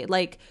 totally.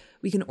 Like,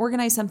 we can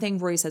organize something.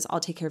 Rory says,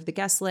 I'll take care of the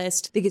guest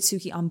list. They get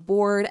Suki on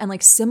board. And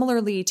like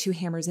similarly to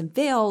Hammers and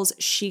Veils,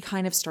 she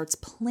kind of starts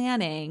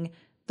planning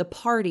the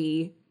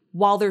party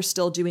while they're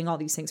still doing all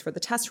these things for the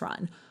test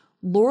run.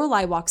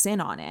 Lorelai walks in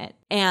on it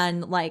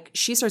and like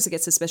she starts to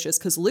get suspicious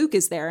because Luke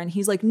is there and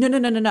he's like,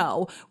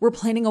 no. We're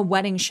planning a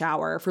wedding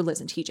shower for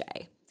Liz and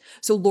TJ.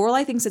 So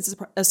Lorelai thinks it's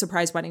a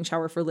surprise wedding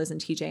shower for Liz and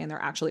TJ, and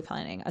they're actually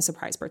planning a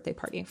surprise birthday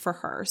party for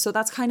her. So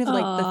that's kind of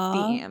like the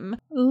theme.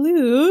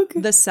 Luke.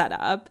 The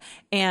setup.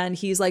 And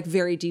he's like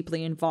very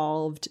deeply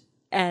involved.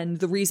 And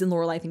the reason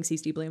Lorelai thinks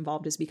he's deeply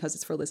involved is because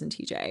it's for Liz and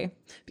TJ,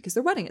 because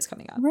their wedding is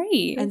coming up.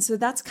 Right. And so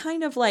that's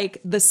kind of like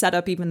the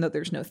setup, even though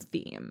there's no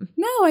theme.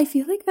 No, I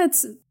feel like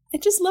I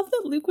just love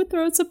that Luke would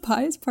throw a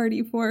surprise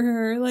party for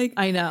her. Like,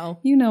 I know.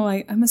 You know,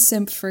 I'm a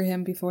simp for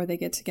him before they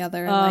get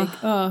together.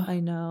 I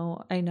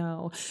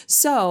know.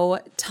 So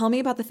tell me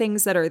about the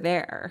things that are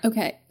there.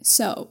 Okay,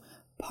 so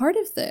part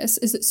of this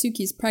is that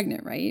Suki's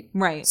pregnant, right?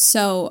 Right.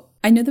 So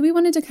I know that we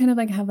wanted to kind of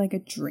like have like a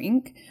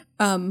drink,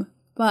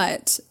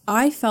 but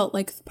I felt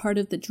like part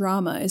of the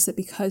drama is that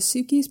because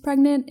Suki's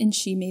pregnant and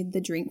she made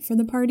the drink for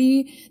the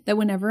party, that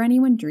whenever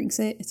anyone drinks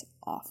it, it's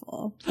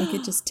awful. Like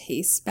it just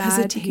tastes bad. Because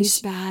it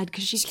tastes bad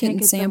because she can't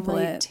get sample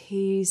the right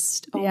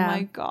taste. Oh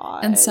my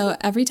God. And so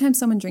every time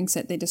someone drinks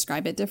it, they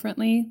describe it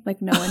differently.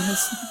 Like no one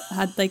has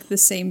had like the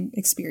same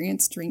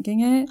experience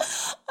drinking it.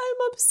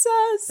 I'm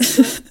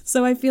obsessed.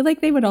 So I feel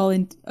like they would all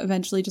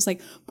eventually just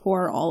like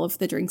pour all of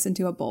the drinks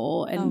into a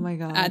bowl and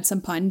add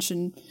some punch,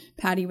 and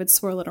Patty would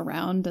swirl it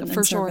around and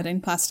then serve it in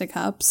plastic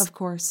cups. Of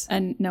course.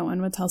 And no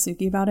one would tell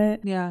Suki about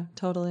it. Yeah,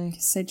 totally.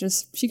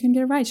 She couldn't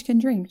get it right. She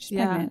couldn't drink. She's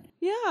pregnant.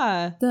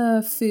 Yeah.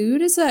 The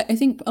food is I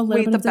think a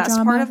little bit of the best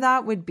drama. Part of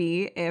that would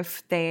be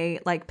if they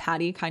like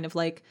Patty kind of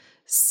like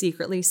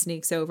secretly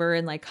sneaks over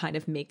and like kind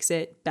of makes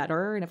it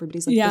better, and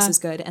everybody's like, this is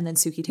good, and then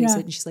Suki tastes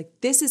it and she's like,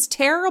 this is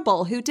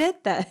terrible, who did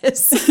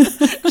this?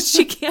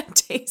 She can't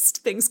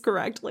taste things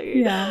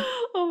correctly.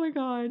 Oh my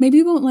God. Maybe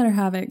we won't let her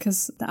have it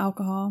because the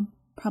alcohol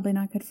probably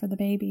not good for the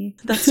baby.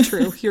 That's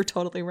true. You're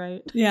totally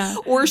right. Yeah.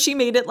 Or she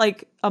made it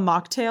like a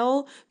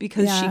mocktail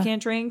because she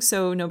can't drink,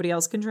 so nobody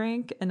else can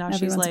drink, and now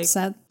everyone's she's like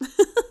upset.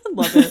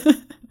 Love it.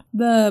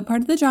 The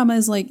part of the drama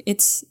is like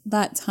it's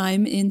that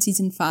time in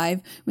season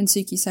 5 when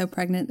Suki's so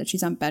pregnant that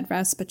she's on bed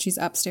rest, but she's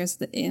upstairs at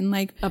the inn,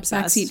 like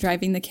backseat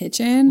driving the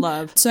kitchen.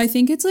 Love. So I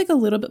think it's like a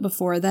little bit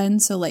before then.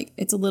 So like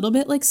it's a little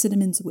bit like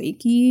Cinnamon's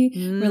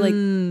Wakey, where like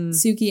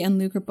Suki and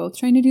Luke are both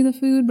trying to do the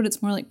food, but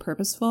it's more like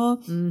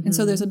purposeful. And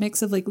so there's a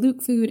mix of like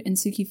Luke food and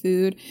Suki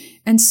food.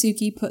 And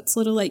Suki puts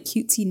little like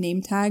cutesy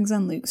name tags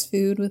on Luke's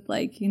food with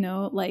like, you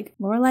know, like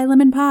Lorelai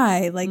lemon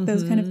pie, like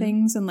those kind of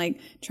things, and like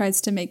tries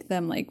to make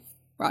them like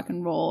rock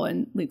and roll,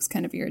 and Luke's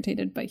kind of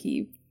irritated, but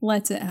he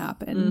lets it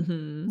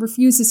happen.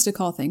 Refuses to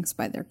call things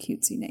by their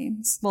cutesy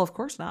names. Well, of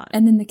course not.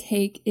 And then the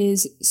cake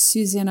is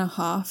Susanna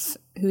Hoff,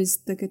 who is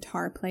the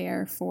guitar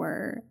player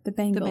for the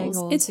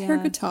Bangles. It's her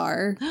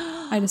guitar.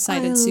 I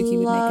decided Suki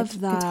would make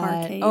a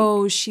guitar cake.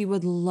 Oh, she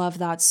would love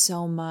that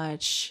so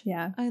much.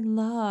 Yeah. I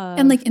love.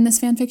 And like in this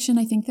fan fiction,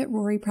 I think that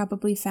Rory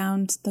probably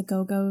found the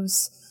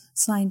Go-Go's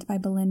signed by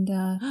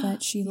Belinda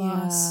that she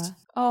lost.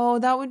 Oh,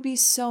 that would be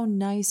so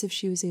nice if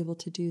she was able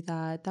to do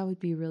that. That would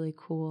be really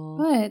cool.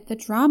 But the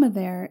drama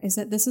there is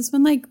that this is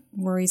when like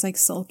Rory's like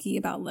sulky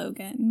about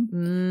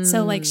Logan.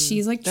 So like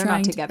she's like They're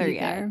trying not together to be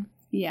yet. there.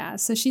 Yeah,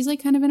 so she's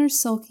like kind of in her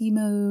sulky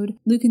mode.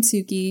 Luke and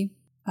Suki,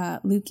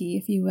 Lukey,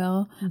 if you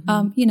will,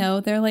 you know,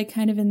 they're like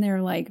kind of in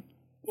their like,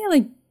 yeah,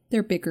 like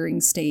their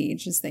bickering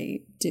stage as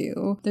they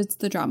do. There's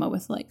the drama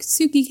with like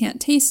Suki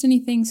can't taste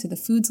anything, so the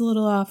food's a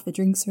little off, the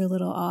drinks are a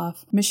little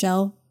off.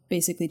 Michelle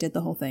basically did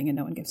the whole thing and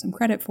no one gives him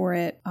credit for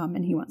it,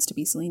 and he wants to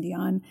be Celine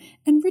Dion.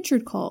 And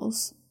Richard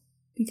calls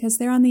because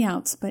they're on the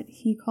outs, but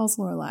he calls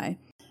Lorelai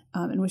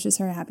and wishes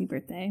her a happy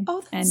birthday. Oh,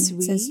 that's and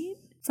sweet. Says,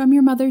 from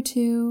your mother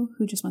too,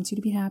 who just wants you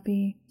to be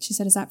happy. She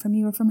said, is that from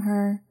you or from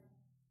her?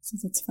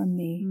 Since it's from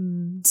me.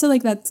 So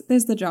like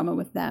there's the drama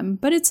with them,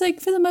 but it's like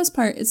for the most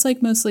part it's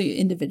like mostly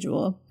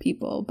individual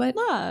people, but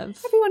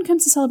Love. everyone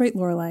comes to celebrate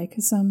Lorelai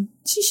because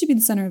she should be the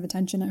center of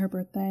attention at her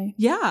birthday.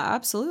 Yeah,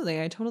 absolutely.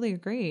 I totally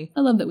agree. I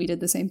love that we did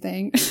the same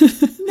thing.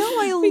 No,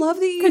 I love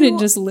that you couldn't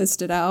just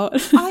list it out.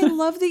 I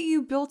love that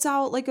you built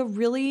out like a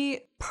really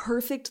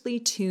perfectly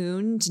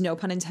tuned, no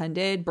pun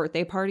intended,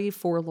 birthday party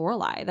for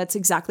Lorelai. That's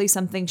exactly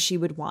something she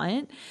would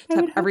want. To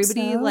have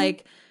everybody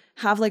like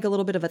have like a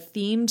little bit of a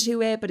theme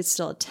to it, but it's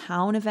still a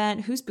town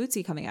event. Who's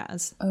Bootsy coming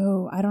as?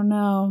 Oh, I don't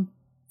know.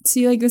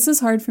 See, like this is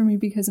hard for me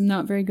because I'm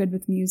not very good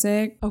with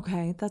music.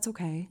 Okay, that's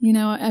okay. You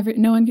know,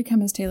 no one could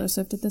come as Taylor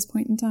Swift at this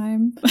point in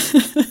time.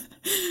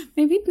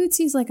 Maybe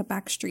Bootsy's like a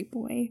Backstreet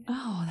Boy.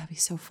 Oh, that'd be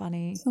so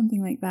funny.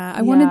 Something like that.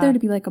 I wanted there to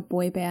be like a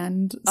boy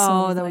band.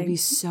 Oh, that would be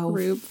so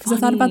group. Because I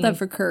thought about that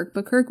for Kirk,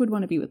 but Kirk would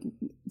want to be with.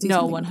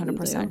 No,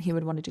 100%. He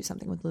would want to do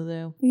something with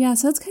Lulu. Yeah,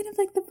 so that's kind of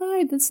like the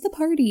vibe. That's the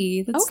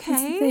party. That's the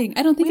thing.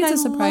 I don't think Wait, it's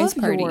a surprise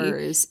party.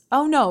 Yours.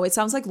 Oh no, it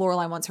sounds like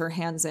Lorelai wants her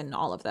hands in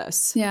all of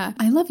this. Yeah,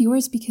 I love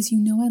yours because you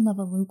know I love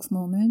a Luke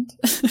moment.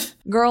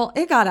 Girl,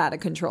 it got out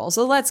of control.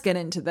 So let's get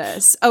into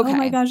this. Okay. Oh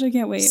my gosh, I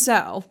can't wait.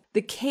 So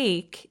the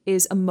cake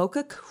is a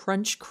mocha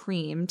crunch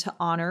cream to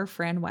honor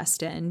Fran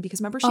Weston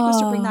because remember she goes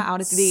to bring that out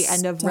at the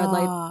end of Red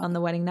Light on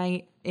the wedding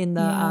night in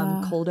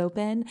the cold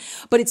open.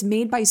 But it's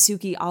made by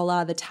Suki a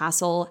la the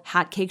tassel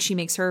hat cake she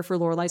makes her for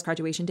Lorelai's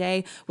graduation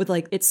day with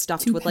like it's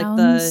stuffed 2 with like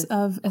the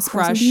of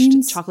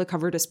crushed chocolate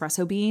covered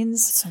espresso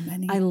beans. So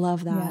many. I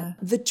love that. Yeah.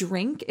 The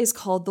drink is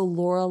called the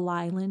Laurel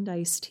Island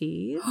iced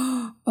tea.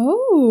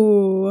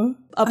 Oh.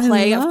 A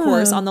play, of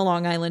course, on the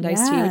Long Island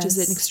iced tea, which is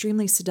an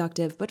extremely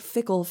seductive but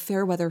fickle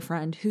fair weather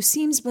friend who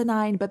seems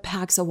benign but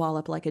packs a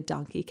wallop like a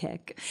donkey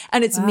kick.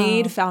 And it's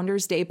made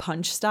Founders Day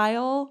punch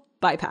style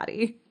by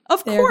Patty.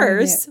 Of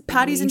course,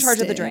 Patty's in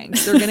charge of the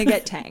drinks. They're going to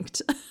get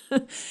tanked.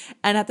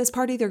 And at this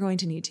party, they're going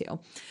to need to.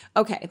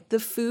 Okay, the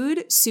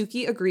food,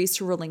 Suki agrees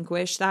to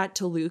relinquish that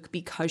to Luke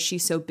because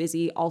she's so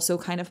busy, also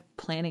kind of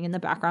planning in the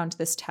background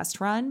this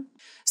test run.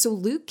 So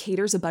Luke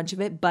caters a bunch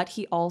of it, but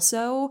he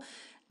also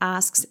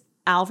asks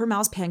Al from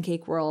Al's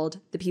Pancake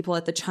World, the people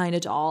at the China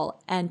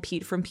Doll, and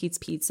Pete from Pete's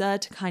Pizza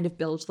to kind of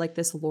build like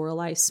this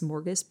Lorelai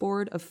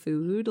smorgasbord of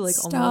food, like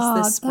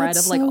almost this spread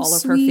of like all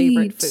of her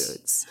favorite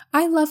foods.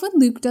 I love when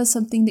Luke does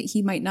something that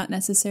he might not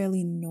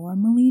necessarily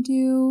normally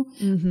do,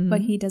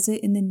 but he does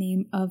it in the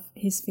name of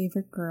his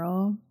favorite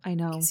girl. I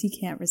know. Because he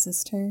can't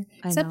resist her.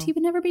 Except he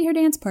would never be her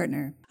dance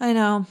partner. I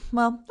know.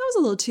 Well, that was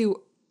a little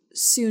too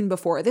soon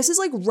before. This is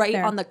like right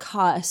on the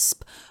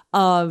cusp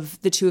of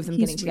the two of them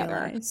getting together.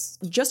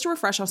 Realized. Just to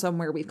refresh us on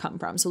where we've come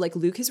from. So like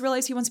Luke has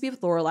realized he wants to be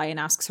with Lorelai and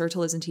asks her to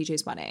Liz and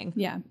TJ's wedding.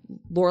 Yeah.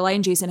 Lorelai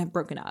and Jason have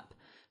broken up.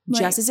 Right.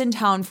 Jess is in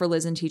town for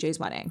Liz and TJ's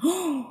wedding.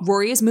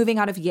 Rory is moving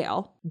out of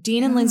Yale.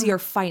 Dean and Lindsay are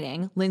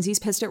fighting. Lindsay's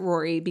pissed at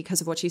Rory because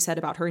of what she said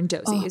about her in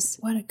Dozie's.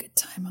 Oh, what a good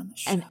time on the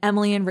show. And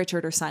Emily and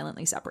Richard are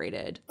silently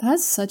separated.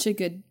 That's such a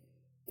good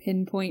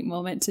pinpoint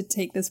moment to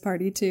take this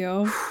party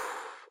to.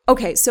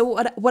 Okay, so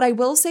what I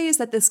will say is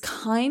that this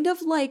kind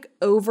of like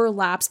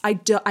overlaps. I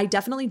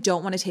definitely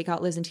don't want to take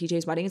out Liz and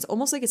TJ's wedding. It's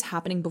almost like it's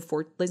happening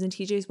before Liz and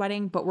TJ's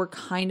wedding, but we're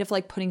kind of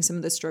like putting some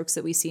of the strokes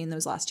that we see in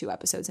those last 2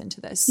 episodes into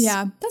this.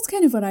 Yeah, that's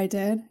kind of what I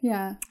did.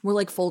 Yeah. We're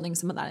like folding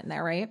some of that in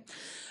there, right?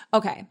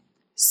 Okay,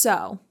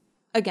 so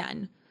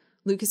again,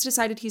 Luke has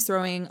decided he's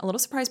throwing a little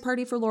surprise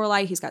party for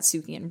Lorelai. He's got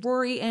Suki and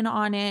Rory in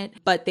on it,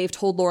 but they've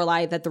told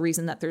Lorelai that the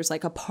reason that there's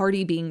like a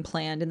party being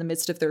planned in the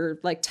midst of their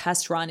like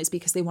test run is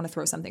because they want to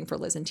throw something for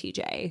Liz and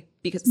TJ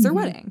because it's their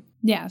wedding.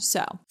 Yeah.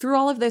 So through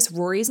all of this,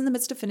 Rory's in the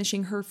midst of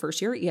finishing her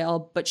first year at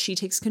Yale, but she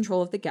takes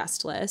control of the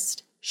guest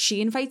list.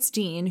 She invites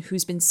Dean,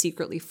 who's been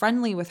secretly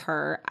friendly with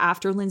her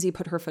after Lindsay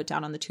put her foot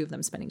down on the two of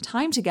them spending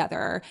time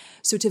together.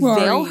 So to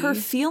veil her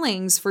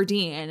feelings for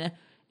Dean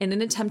in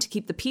an attempt to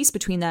keep the peace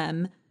between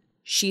them,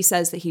 she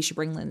says that he should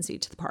bring Lindsay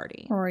to the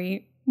party.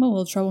 Rory, I'm a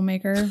little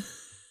troublemaker.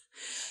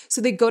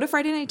 So they go to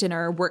Friday night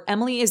dinner where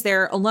Emily is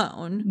there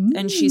alone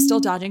and she's still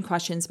dodging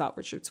questions about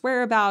Richard's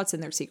whereabouts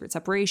and their secret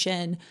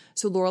separation.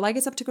 So Lorelai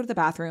gets up to go to the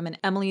bathroom and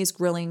Emily is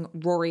grilling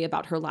Rory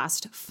about her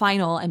last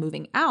final and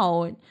moving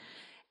out.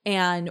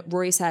 And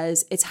Rory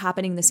says it's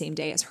happening the same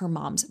day as her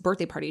mom's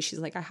birthday party. She's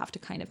like, I have to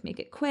kind of make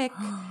it quick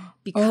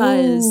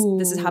because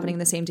this is happening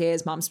the same day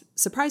as mom's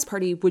surprise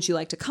party. Would you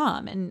like to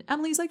come? And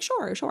Emily's like,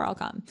 sure, I'll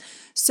come.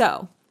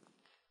 So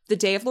the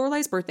day of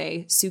Lorelai's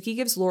birthday, Suki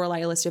gives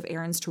Lorelai a list of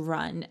errands to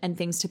run and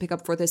things to pick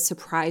up for this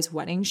surprise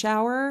wedding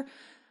shower.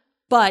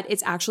 But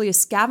it's actually a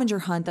scavenger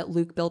hunt that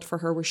Luke built for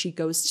her where she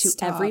goes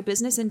to every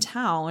business in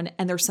town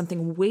and there's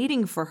something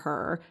waiting for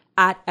her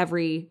at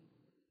every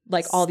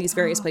like all these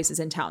various places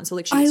in town. So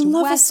like she goes to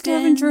love Weston's. A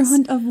scavenger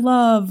hunt of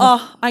love.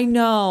 Oh, I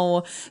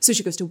know. So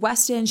she goes to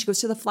Weston. She goes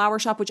to the flower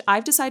shop, which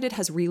I've decided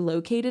has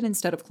relocated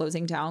instead of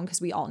closing down because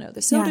we all know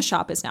the soda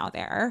shop is now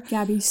there.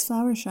 Gabby's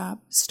flower shop.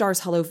 Stars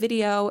Hello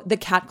Video, the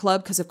cat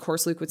club, because of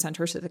course Luke would send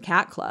her to the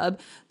cat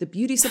club, the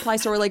beauty supply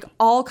store, like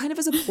all kind of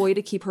as a ploy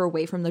to keep her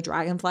away from the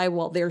dragonfly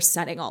while they're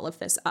setting all of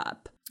this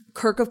up.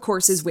 Kirk, of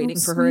course, is waiting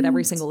for her at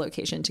every single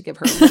location to give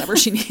her whatever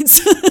she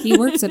needs. He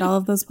works at all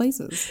of those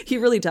places. He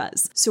really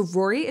does. So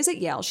Rory is at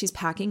Yale. She's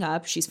packing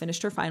up. She's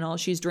finished her final.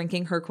 She's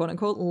drinking her quote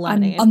unquote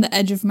lemonade. I'm on the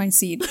edge of my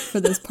seat for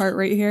this part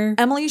right here.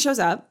 Emily shows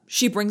up.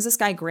 She brings this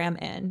guy Graham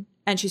in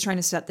and she's trying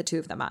to set the two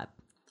of them up.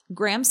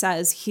 Graham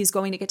says he's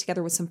going to get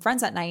together with some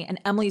friends at night and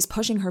Emily's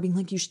pushing her being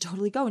like, you should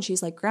totally go. And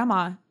she's like,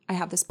 Grandma, I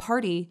have this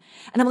party.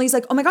 And Emily's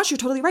like, oh my gosh, you're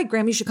totally right.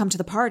 Graham, you should come to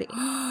the party.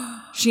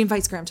 She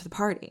invites Graham to the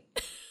party.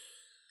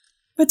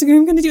 What's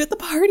Graham going to do at the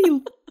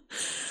party?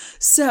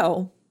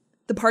 So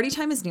the party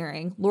time is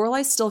nearing.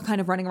 Lorelai's still kind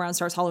of running around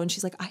Stars Hollow and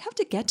she's like, I have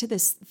to get to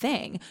this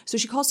thing. So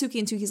she calls Suki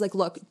and Suki's like,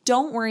 look,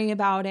 don't worry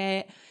about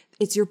it.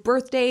 It's your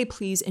birthday.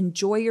 Please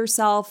enjoy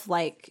yourself.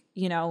 Like,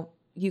 you know,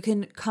 you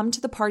can come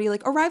to the party,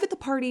 like arrive at the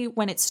party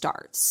when it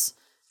starts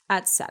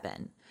at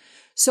 7.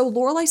 So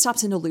Lorelai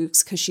stops into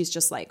Luke's because she's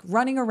just like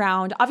running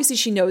around. Obviously,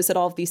 she knows that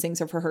all of these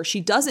things are for her. She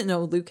doesn't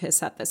know Luke has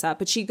set this up,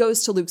 but she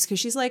goes to Luke's because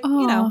she's like,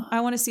 you know,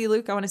 I want to see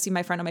Luke. I want to see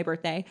my friend on my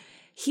birthday.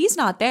 He's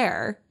not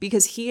there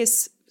because he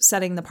is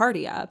setting the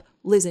party up.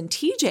 Liz and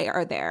TJ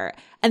are there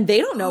and they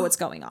don't know what's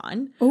going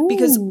on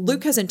because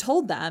Luke hasn't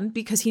told them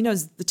because he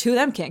knows the two of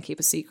them can't keep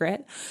a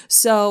secret.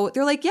 So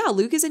they're like, yeah,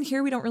 Luke is in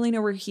here. We don't really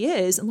know where he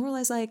is. And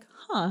Lorelai's like,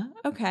 huh,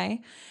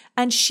 okay.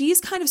 And she's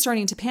kind of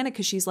starting to panic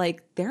because she's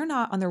like, they're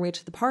not on their way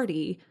to the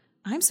party.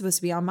 I'm supposed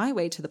to be on my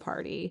way to the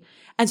party.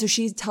 And so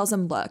she tells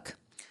them, look,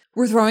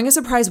 we're throwing a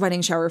surprise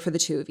wedding shower for the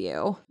two of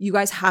you. You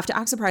guys have to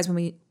act surprised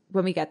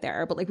when we get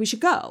there, but like we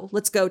should go.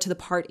 Let's go to the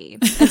party.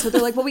 And so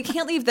they're like, well, we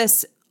can't leave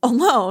this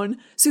alone.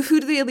 So who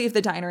do they leave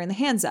the diner in the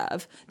hands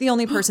of? The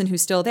only person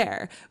who's still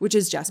there, which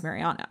is Jess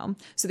Mariano.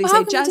 So they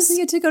say, Jess he doesn't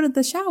get to go to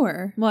the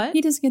shower. What?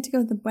 He doesn't get to go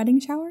to the wedding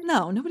shower?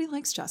 No, nobody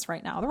likes Jess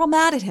right now. They're all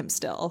mad at him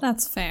still.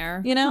 That's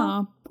fair. You know?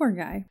 Aw, poor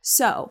guy.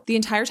 So the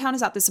entire town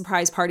is at the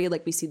surprise party.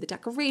 Like we see the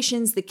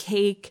decorations, the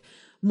cake.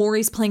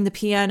 Maury's playing the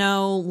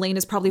piano. Lane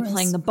is probably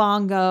playing the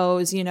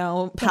bongos, you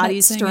know,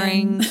 Patty's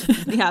stirring.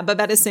 Yeah,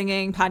 Babette is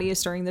singing. Patty is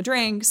stirring the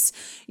drinks.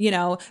 You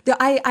know,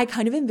 I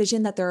kind of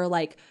envision that there are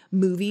like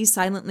movies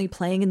silently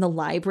playing in the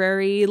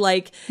library.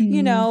 Like,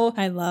 you know.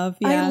 I love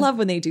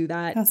when they do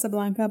that.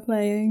 Casablanca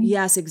playing.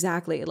 Yes,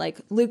 exactly.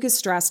 Like Luke is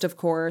stressed, of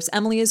course.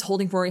 Emily is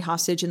holding Rory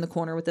hostage in the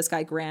corner with this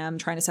guy, Graham,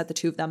 trying to set the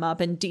two of them up.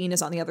 And Dean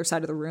is on the other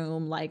side of the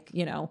room, like,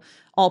 you know,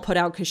 all put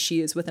out because she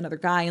is with another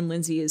guy and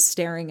Lindsay is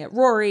staring at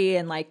Rory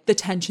and like the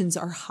tensions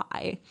are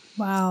high.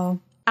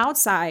 Wow.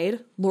 Outside,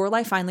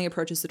 Lorelai finally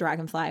approaches the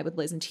dragonfly with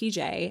Liz and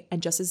TJ,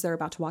 and just as they're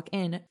about to walk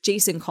in,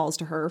 Jason calls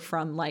to her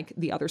from like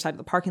the other side of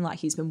the parking lot.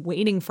 He's been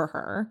waiting for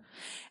her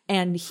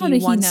and he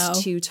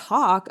wants to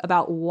talk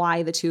about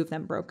why the two of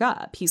them broke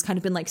up. He's kind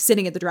of been like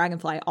sitting at the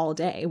dragonfly all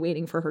day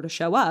waiting for her to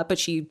show up, but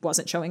she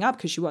wasn't showing up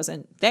because she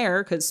wasn't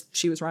there because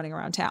she was running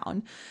around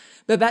town.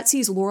 Babette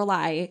sees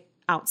Lorelai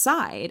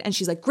outside and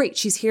she's like, great,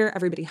 she's here,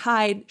 everybody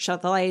hide, shut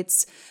out the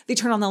lights. They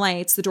turn on the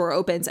lights, the door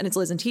opens and it's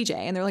Liz and TJ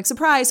and they're like,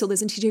 surprise. So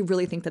Liz and TJ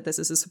really think that this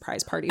is a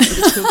surprise party for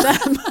the two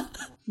of them.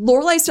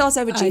 Lorelai's still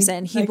outside with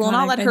Jason. He will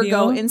not let her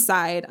go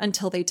inside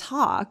until they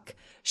talk.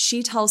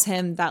 She tells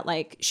him that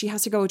like she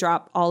has to go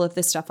drop all of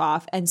this stuff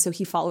off and so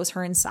he follows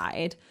her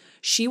inside.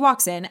 She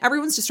walks in.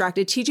 Everyone's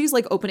distracted. TJ's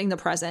like opening the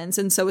presents,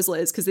 and so is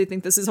Liz because they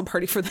think this is a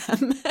party for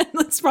them. And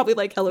it's probably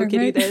like Hello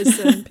Kitty this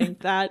and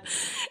Pink that.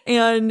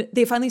 And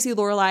they finally see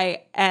Lorelai,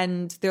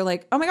 and they're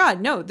like, "Oh my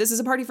God, no! This is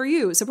a party for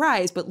you,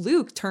 surprise!" But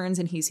Luke turns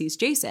and he sees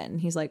Jason.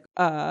 He's like,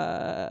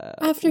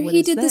 After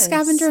he did the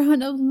scavenger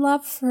hunt of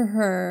love for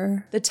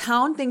her. The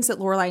town thinks that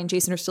Lorelai and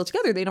Jason are still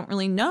together. They don't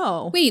really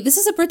know. Wait, this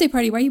is a birthday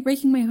party. Why are you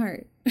breaking my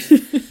heart?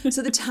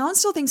 So the town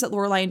still thinks that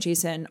Lorelai and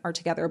Jason are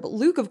together, but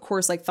Luke, of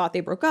course, like thought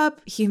they broke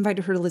up. He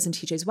invited her to Liz and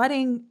TJ's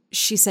wedding.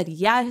 She said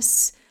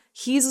yes.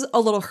 He's a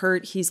little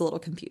hurt. He's a little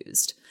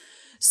confused.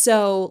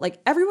 So like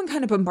everyone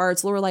kind of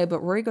bombards Lorelai,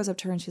 but Rory goes up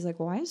to her and she's like,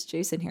 well, why is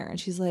Jason here? And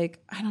she's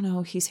like, I don't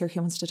know. He's here. He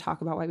wants to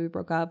talk about why we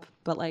broke up,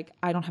 but like,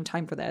 I don't have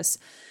time for this.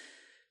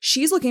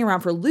 She's looking around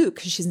for Luke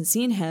because she hasn't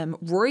seen him.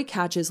 Rory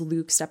catches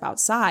Luke step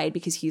outside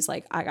because he's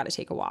like, I got to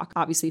take a walk.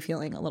 Obviously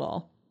feeling a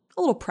little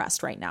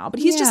pressed right now, but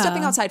he's just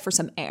stepping outside for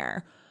some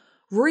air.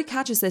 Rory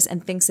catches this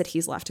and thinks that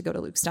he's left to go to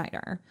Luke's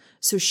diner.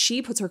 So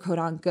she puts her coat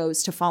on,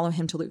 goes to follow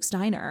him to Luke's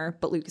diner,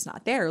 but Luke is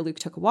not there. Luke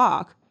took a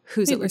walk.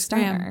 Who's at Luke's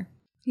diner?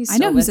 I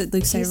know who's at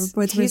Luke's diner.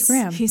 Where's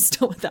Graham? He's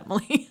still with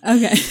Emily.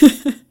 Okay.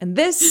 And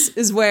this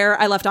is where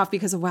I left off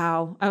because of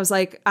wow. I was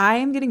like, I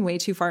am getting way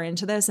too far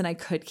into this and I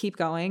could keep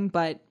going,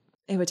 but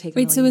it would take.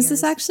 Wait, so is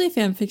this actually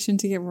fan fiction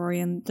to get Rory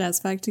and Jess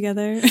back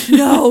together?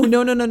 No.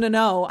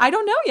 I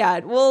don't know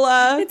yet.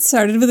 Well, it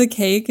started with a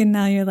cake, and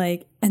now you're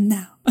like, and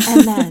now,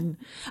 and then.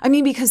 I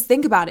mean, because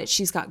think about it.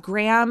 She's got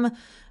Graham.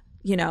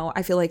 You know,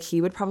 I feel like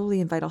he would probably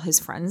invite all his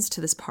friends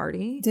to this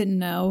party. Didn't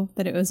know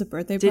that it was a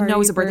birthday party. Didn't know it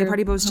was a birthday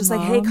party, but was just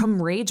like, hey, come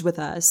rage with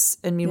us.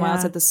 And meanwhile,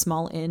 it's at the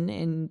small inn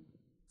in,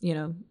 you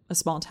know, a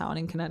small town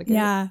in Connecticut.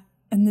 Yeah.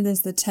 And then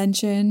there's the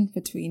tension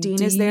between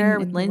Dean is there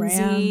with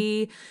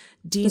Lindsay.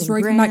 Dean does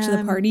Rory come back to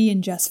the party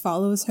and Jess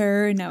follows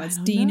her, and now it's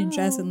Dean and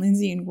Jess and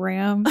Lindsay and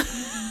Graham.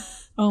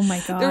 Oh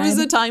my God. There was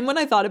a time when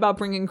I thought about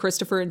bringing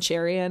Christopher and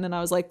Sherry in, and I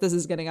was like, this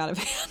is getting out of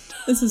hand.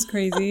 This is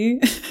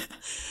crazy.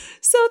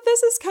 So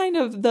this is kind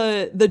of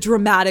the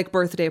dramatic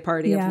birthday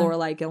party of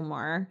Lorelai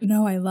Gilmore.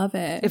 No, I love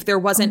it. If there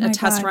wasn't a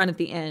test run at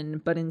the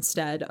end, but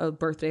instead a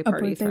birthday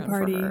party thrown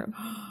for her.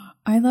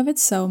 I love it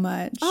so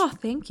much. Oh,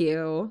 thank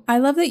you. I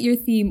love that your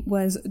theme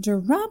was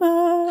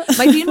drama.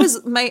 My theme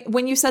was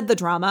when you said the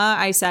drama,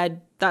 I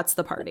said that's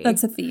the party.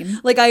 That's a theme.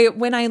 Like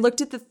when I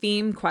looked at the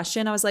theme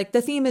question, I was like,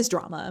 the theme is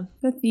drama.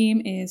 The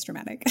theme is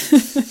dramatic.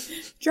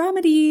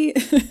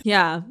 Dramedy.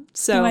 Yeah.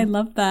 So I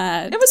love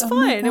that. It was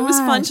fun. It was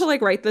fun to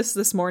like write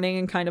this morning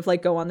and kind of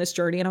like go on this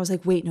journey. And I was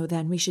like, wait, no,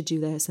 then we should do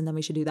this and then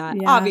we should do that.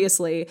 Yeah.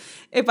 Obviously,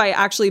 if I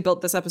actually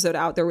built this episode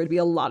out, there would be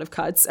a lot of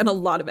cuts and a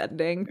lot of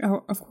editing.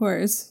 Oh, of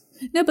course.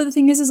 No, but the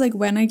thing is like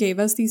when I gave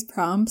us these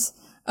prompts,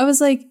 I was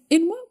like,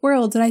 in what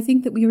world did I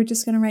think that we were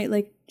just going to write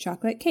like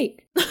chocolate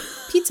cake,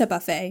 pizza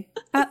buffet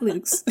at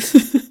Luke's?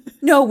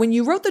 No, when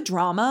you wrote the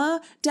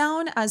drama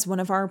down as one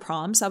of our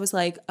prompts, I was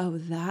like, oh,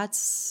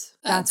 that's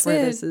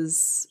where this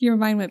is. Your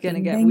mind went gonna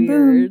get bang,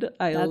 weird. Boom.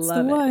 I that's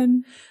love the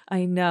one.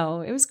 I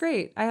know. It was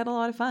great. I had a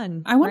lot of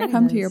fun. I want to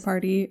come to your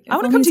party. I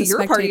want to come to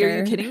your party. Are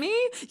you kidding me?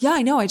 Yeah,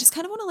 I know. I just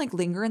kind of want to like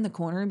linger in the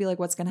corner and be like,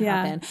 what's going to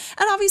happen?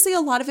 And obviously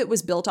a lot of it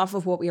was built off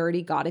of what we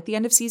already got at the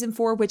end of season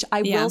 4, which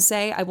I will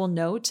say, I will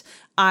note,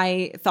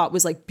 I thought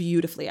was like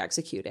beautifully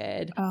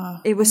executed.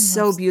 It was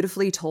so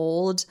beautifully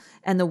told.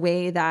 And the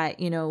way that,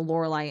 you know,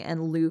 Lorelai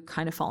and Luke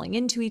kind of falling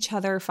into each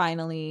other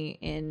finally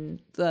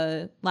in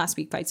the Last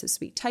Week Fights of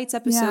Sweet Tights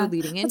episode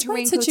leading into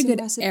Raincoats such a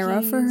good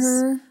era for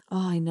her.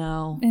 Oh, I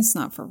know. It's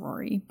not for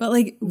Rory, but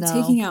like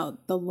taking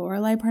out the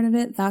Lorelai part of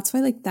it, that's why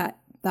like that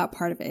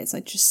part of it is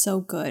like just so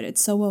good.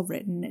 It's so well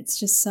written. It's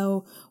just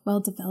so well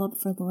developed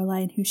for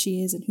Lorelai and who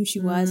she is and who she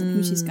was and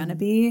who she's gonna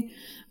be.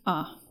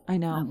 Oh, I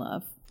know.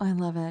 I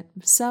love it.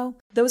 So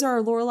those are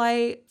our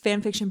Lorelai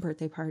fanfiction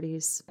birthday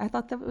parties. I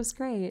thought that was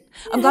great.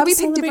 Yeah, I'm glad we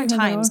picked different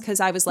times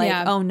because I was like,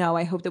 oh no,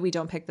 I hope that we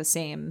don't pick the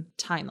same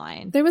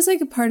timeline. There was like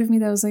a part of me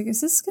that was like,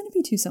 is this going to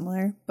be too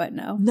similar? But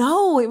no.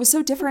 No, it was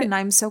so different and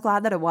I'm so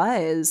glad that it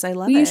was. I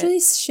love it. We usually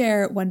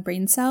share one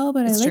brain cell,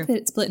 but I like that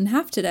it split in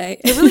half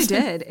today. It really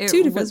did. It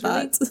Two different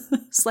thoughts.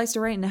 Really sliced it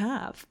right in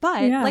half.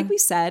 But like we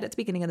said at the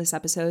beginning of this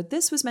episode,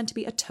 this was meant to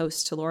be a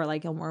toast to Lorelai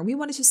Gilmore. We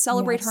wanted to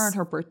celebrate her on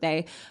her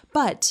birthday,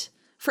 but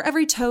for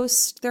every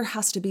toast, there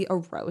has to be a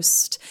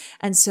roast.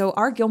 And so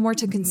our Gilmore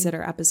to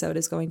Consider episode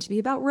is going to be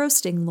about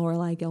roasting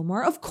Lorelai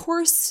Gilmore, of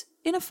course,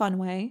 in a fun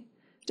way.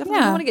 Definitely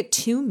don't want to get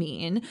too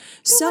mean.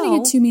 Don't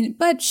want to get too mean,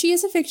 but she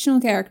is a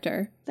fictional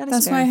character.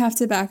 That's fair. Why I have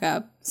to back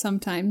up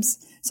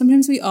sometimes.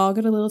 Sometimes we all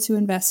get a little too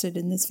invested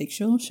in this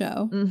fictional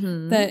show.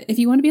 That if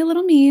you want to be a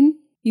little mean,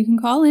 you can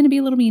call in and be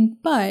a little mean.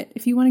 But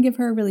if you want to give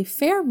her a really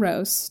fair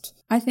roast,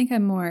 I think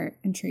I'm more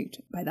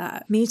intrigued by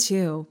that. Me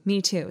too.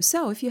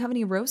 So if you have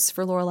any roasts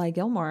for Lorelai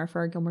Gilmore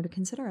for our Gilmore to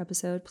Consider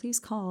episode, please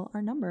call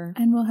our number.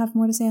 And we'll have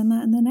more to say on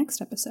that in the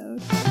next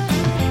episode.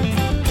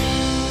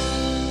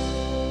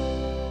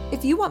 If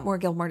If you want more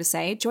Gilmore to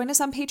Say, join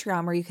us on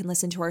Patreon where you can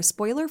listen to our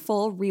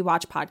spoiler-full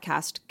rewatch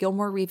podcast,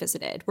 Gilmore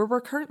Revisited, where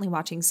we're currently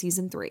watching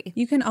season 3.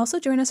 You can also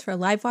join us for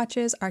live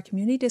watches, our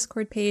community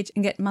Discord page,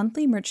 and get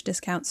monthly merch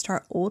discounts to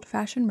our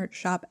old-fashioned merch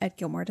shop at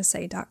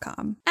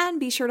gilmoretosay.com. And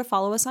be sure to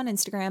follow us on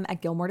Instagram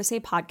at Gilmore to Say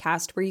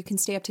Podcast, where you can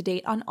stay up to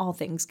date on all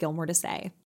things Gilmore to Say.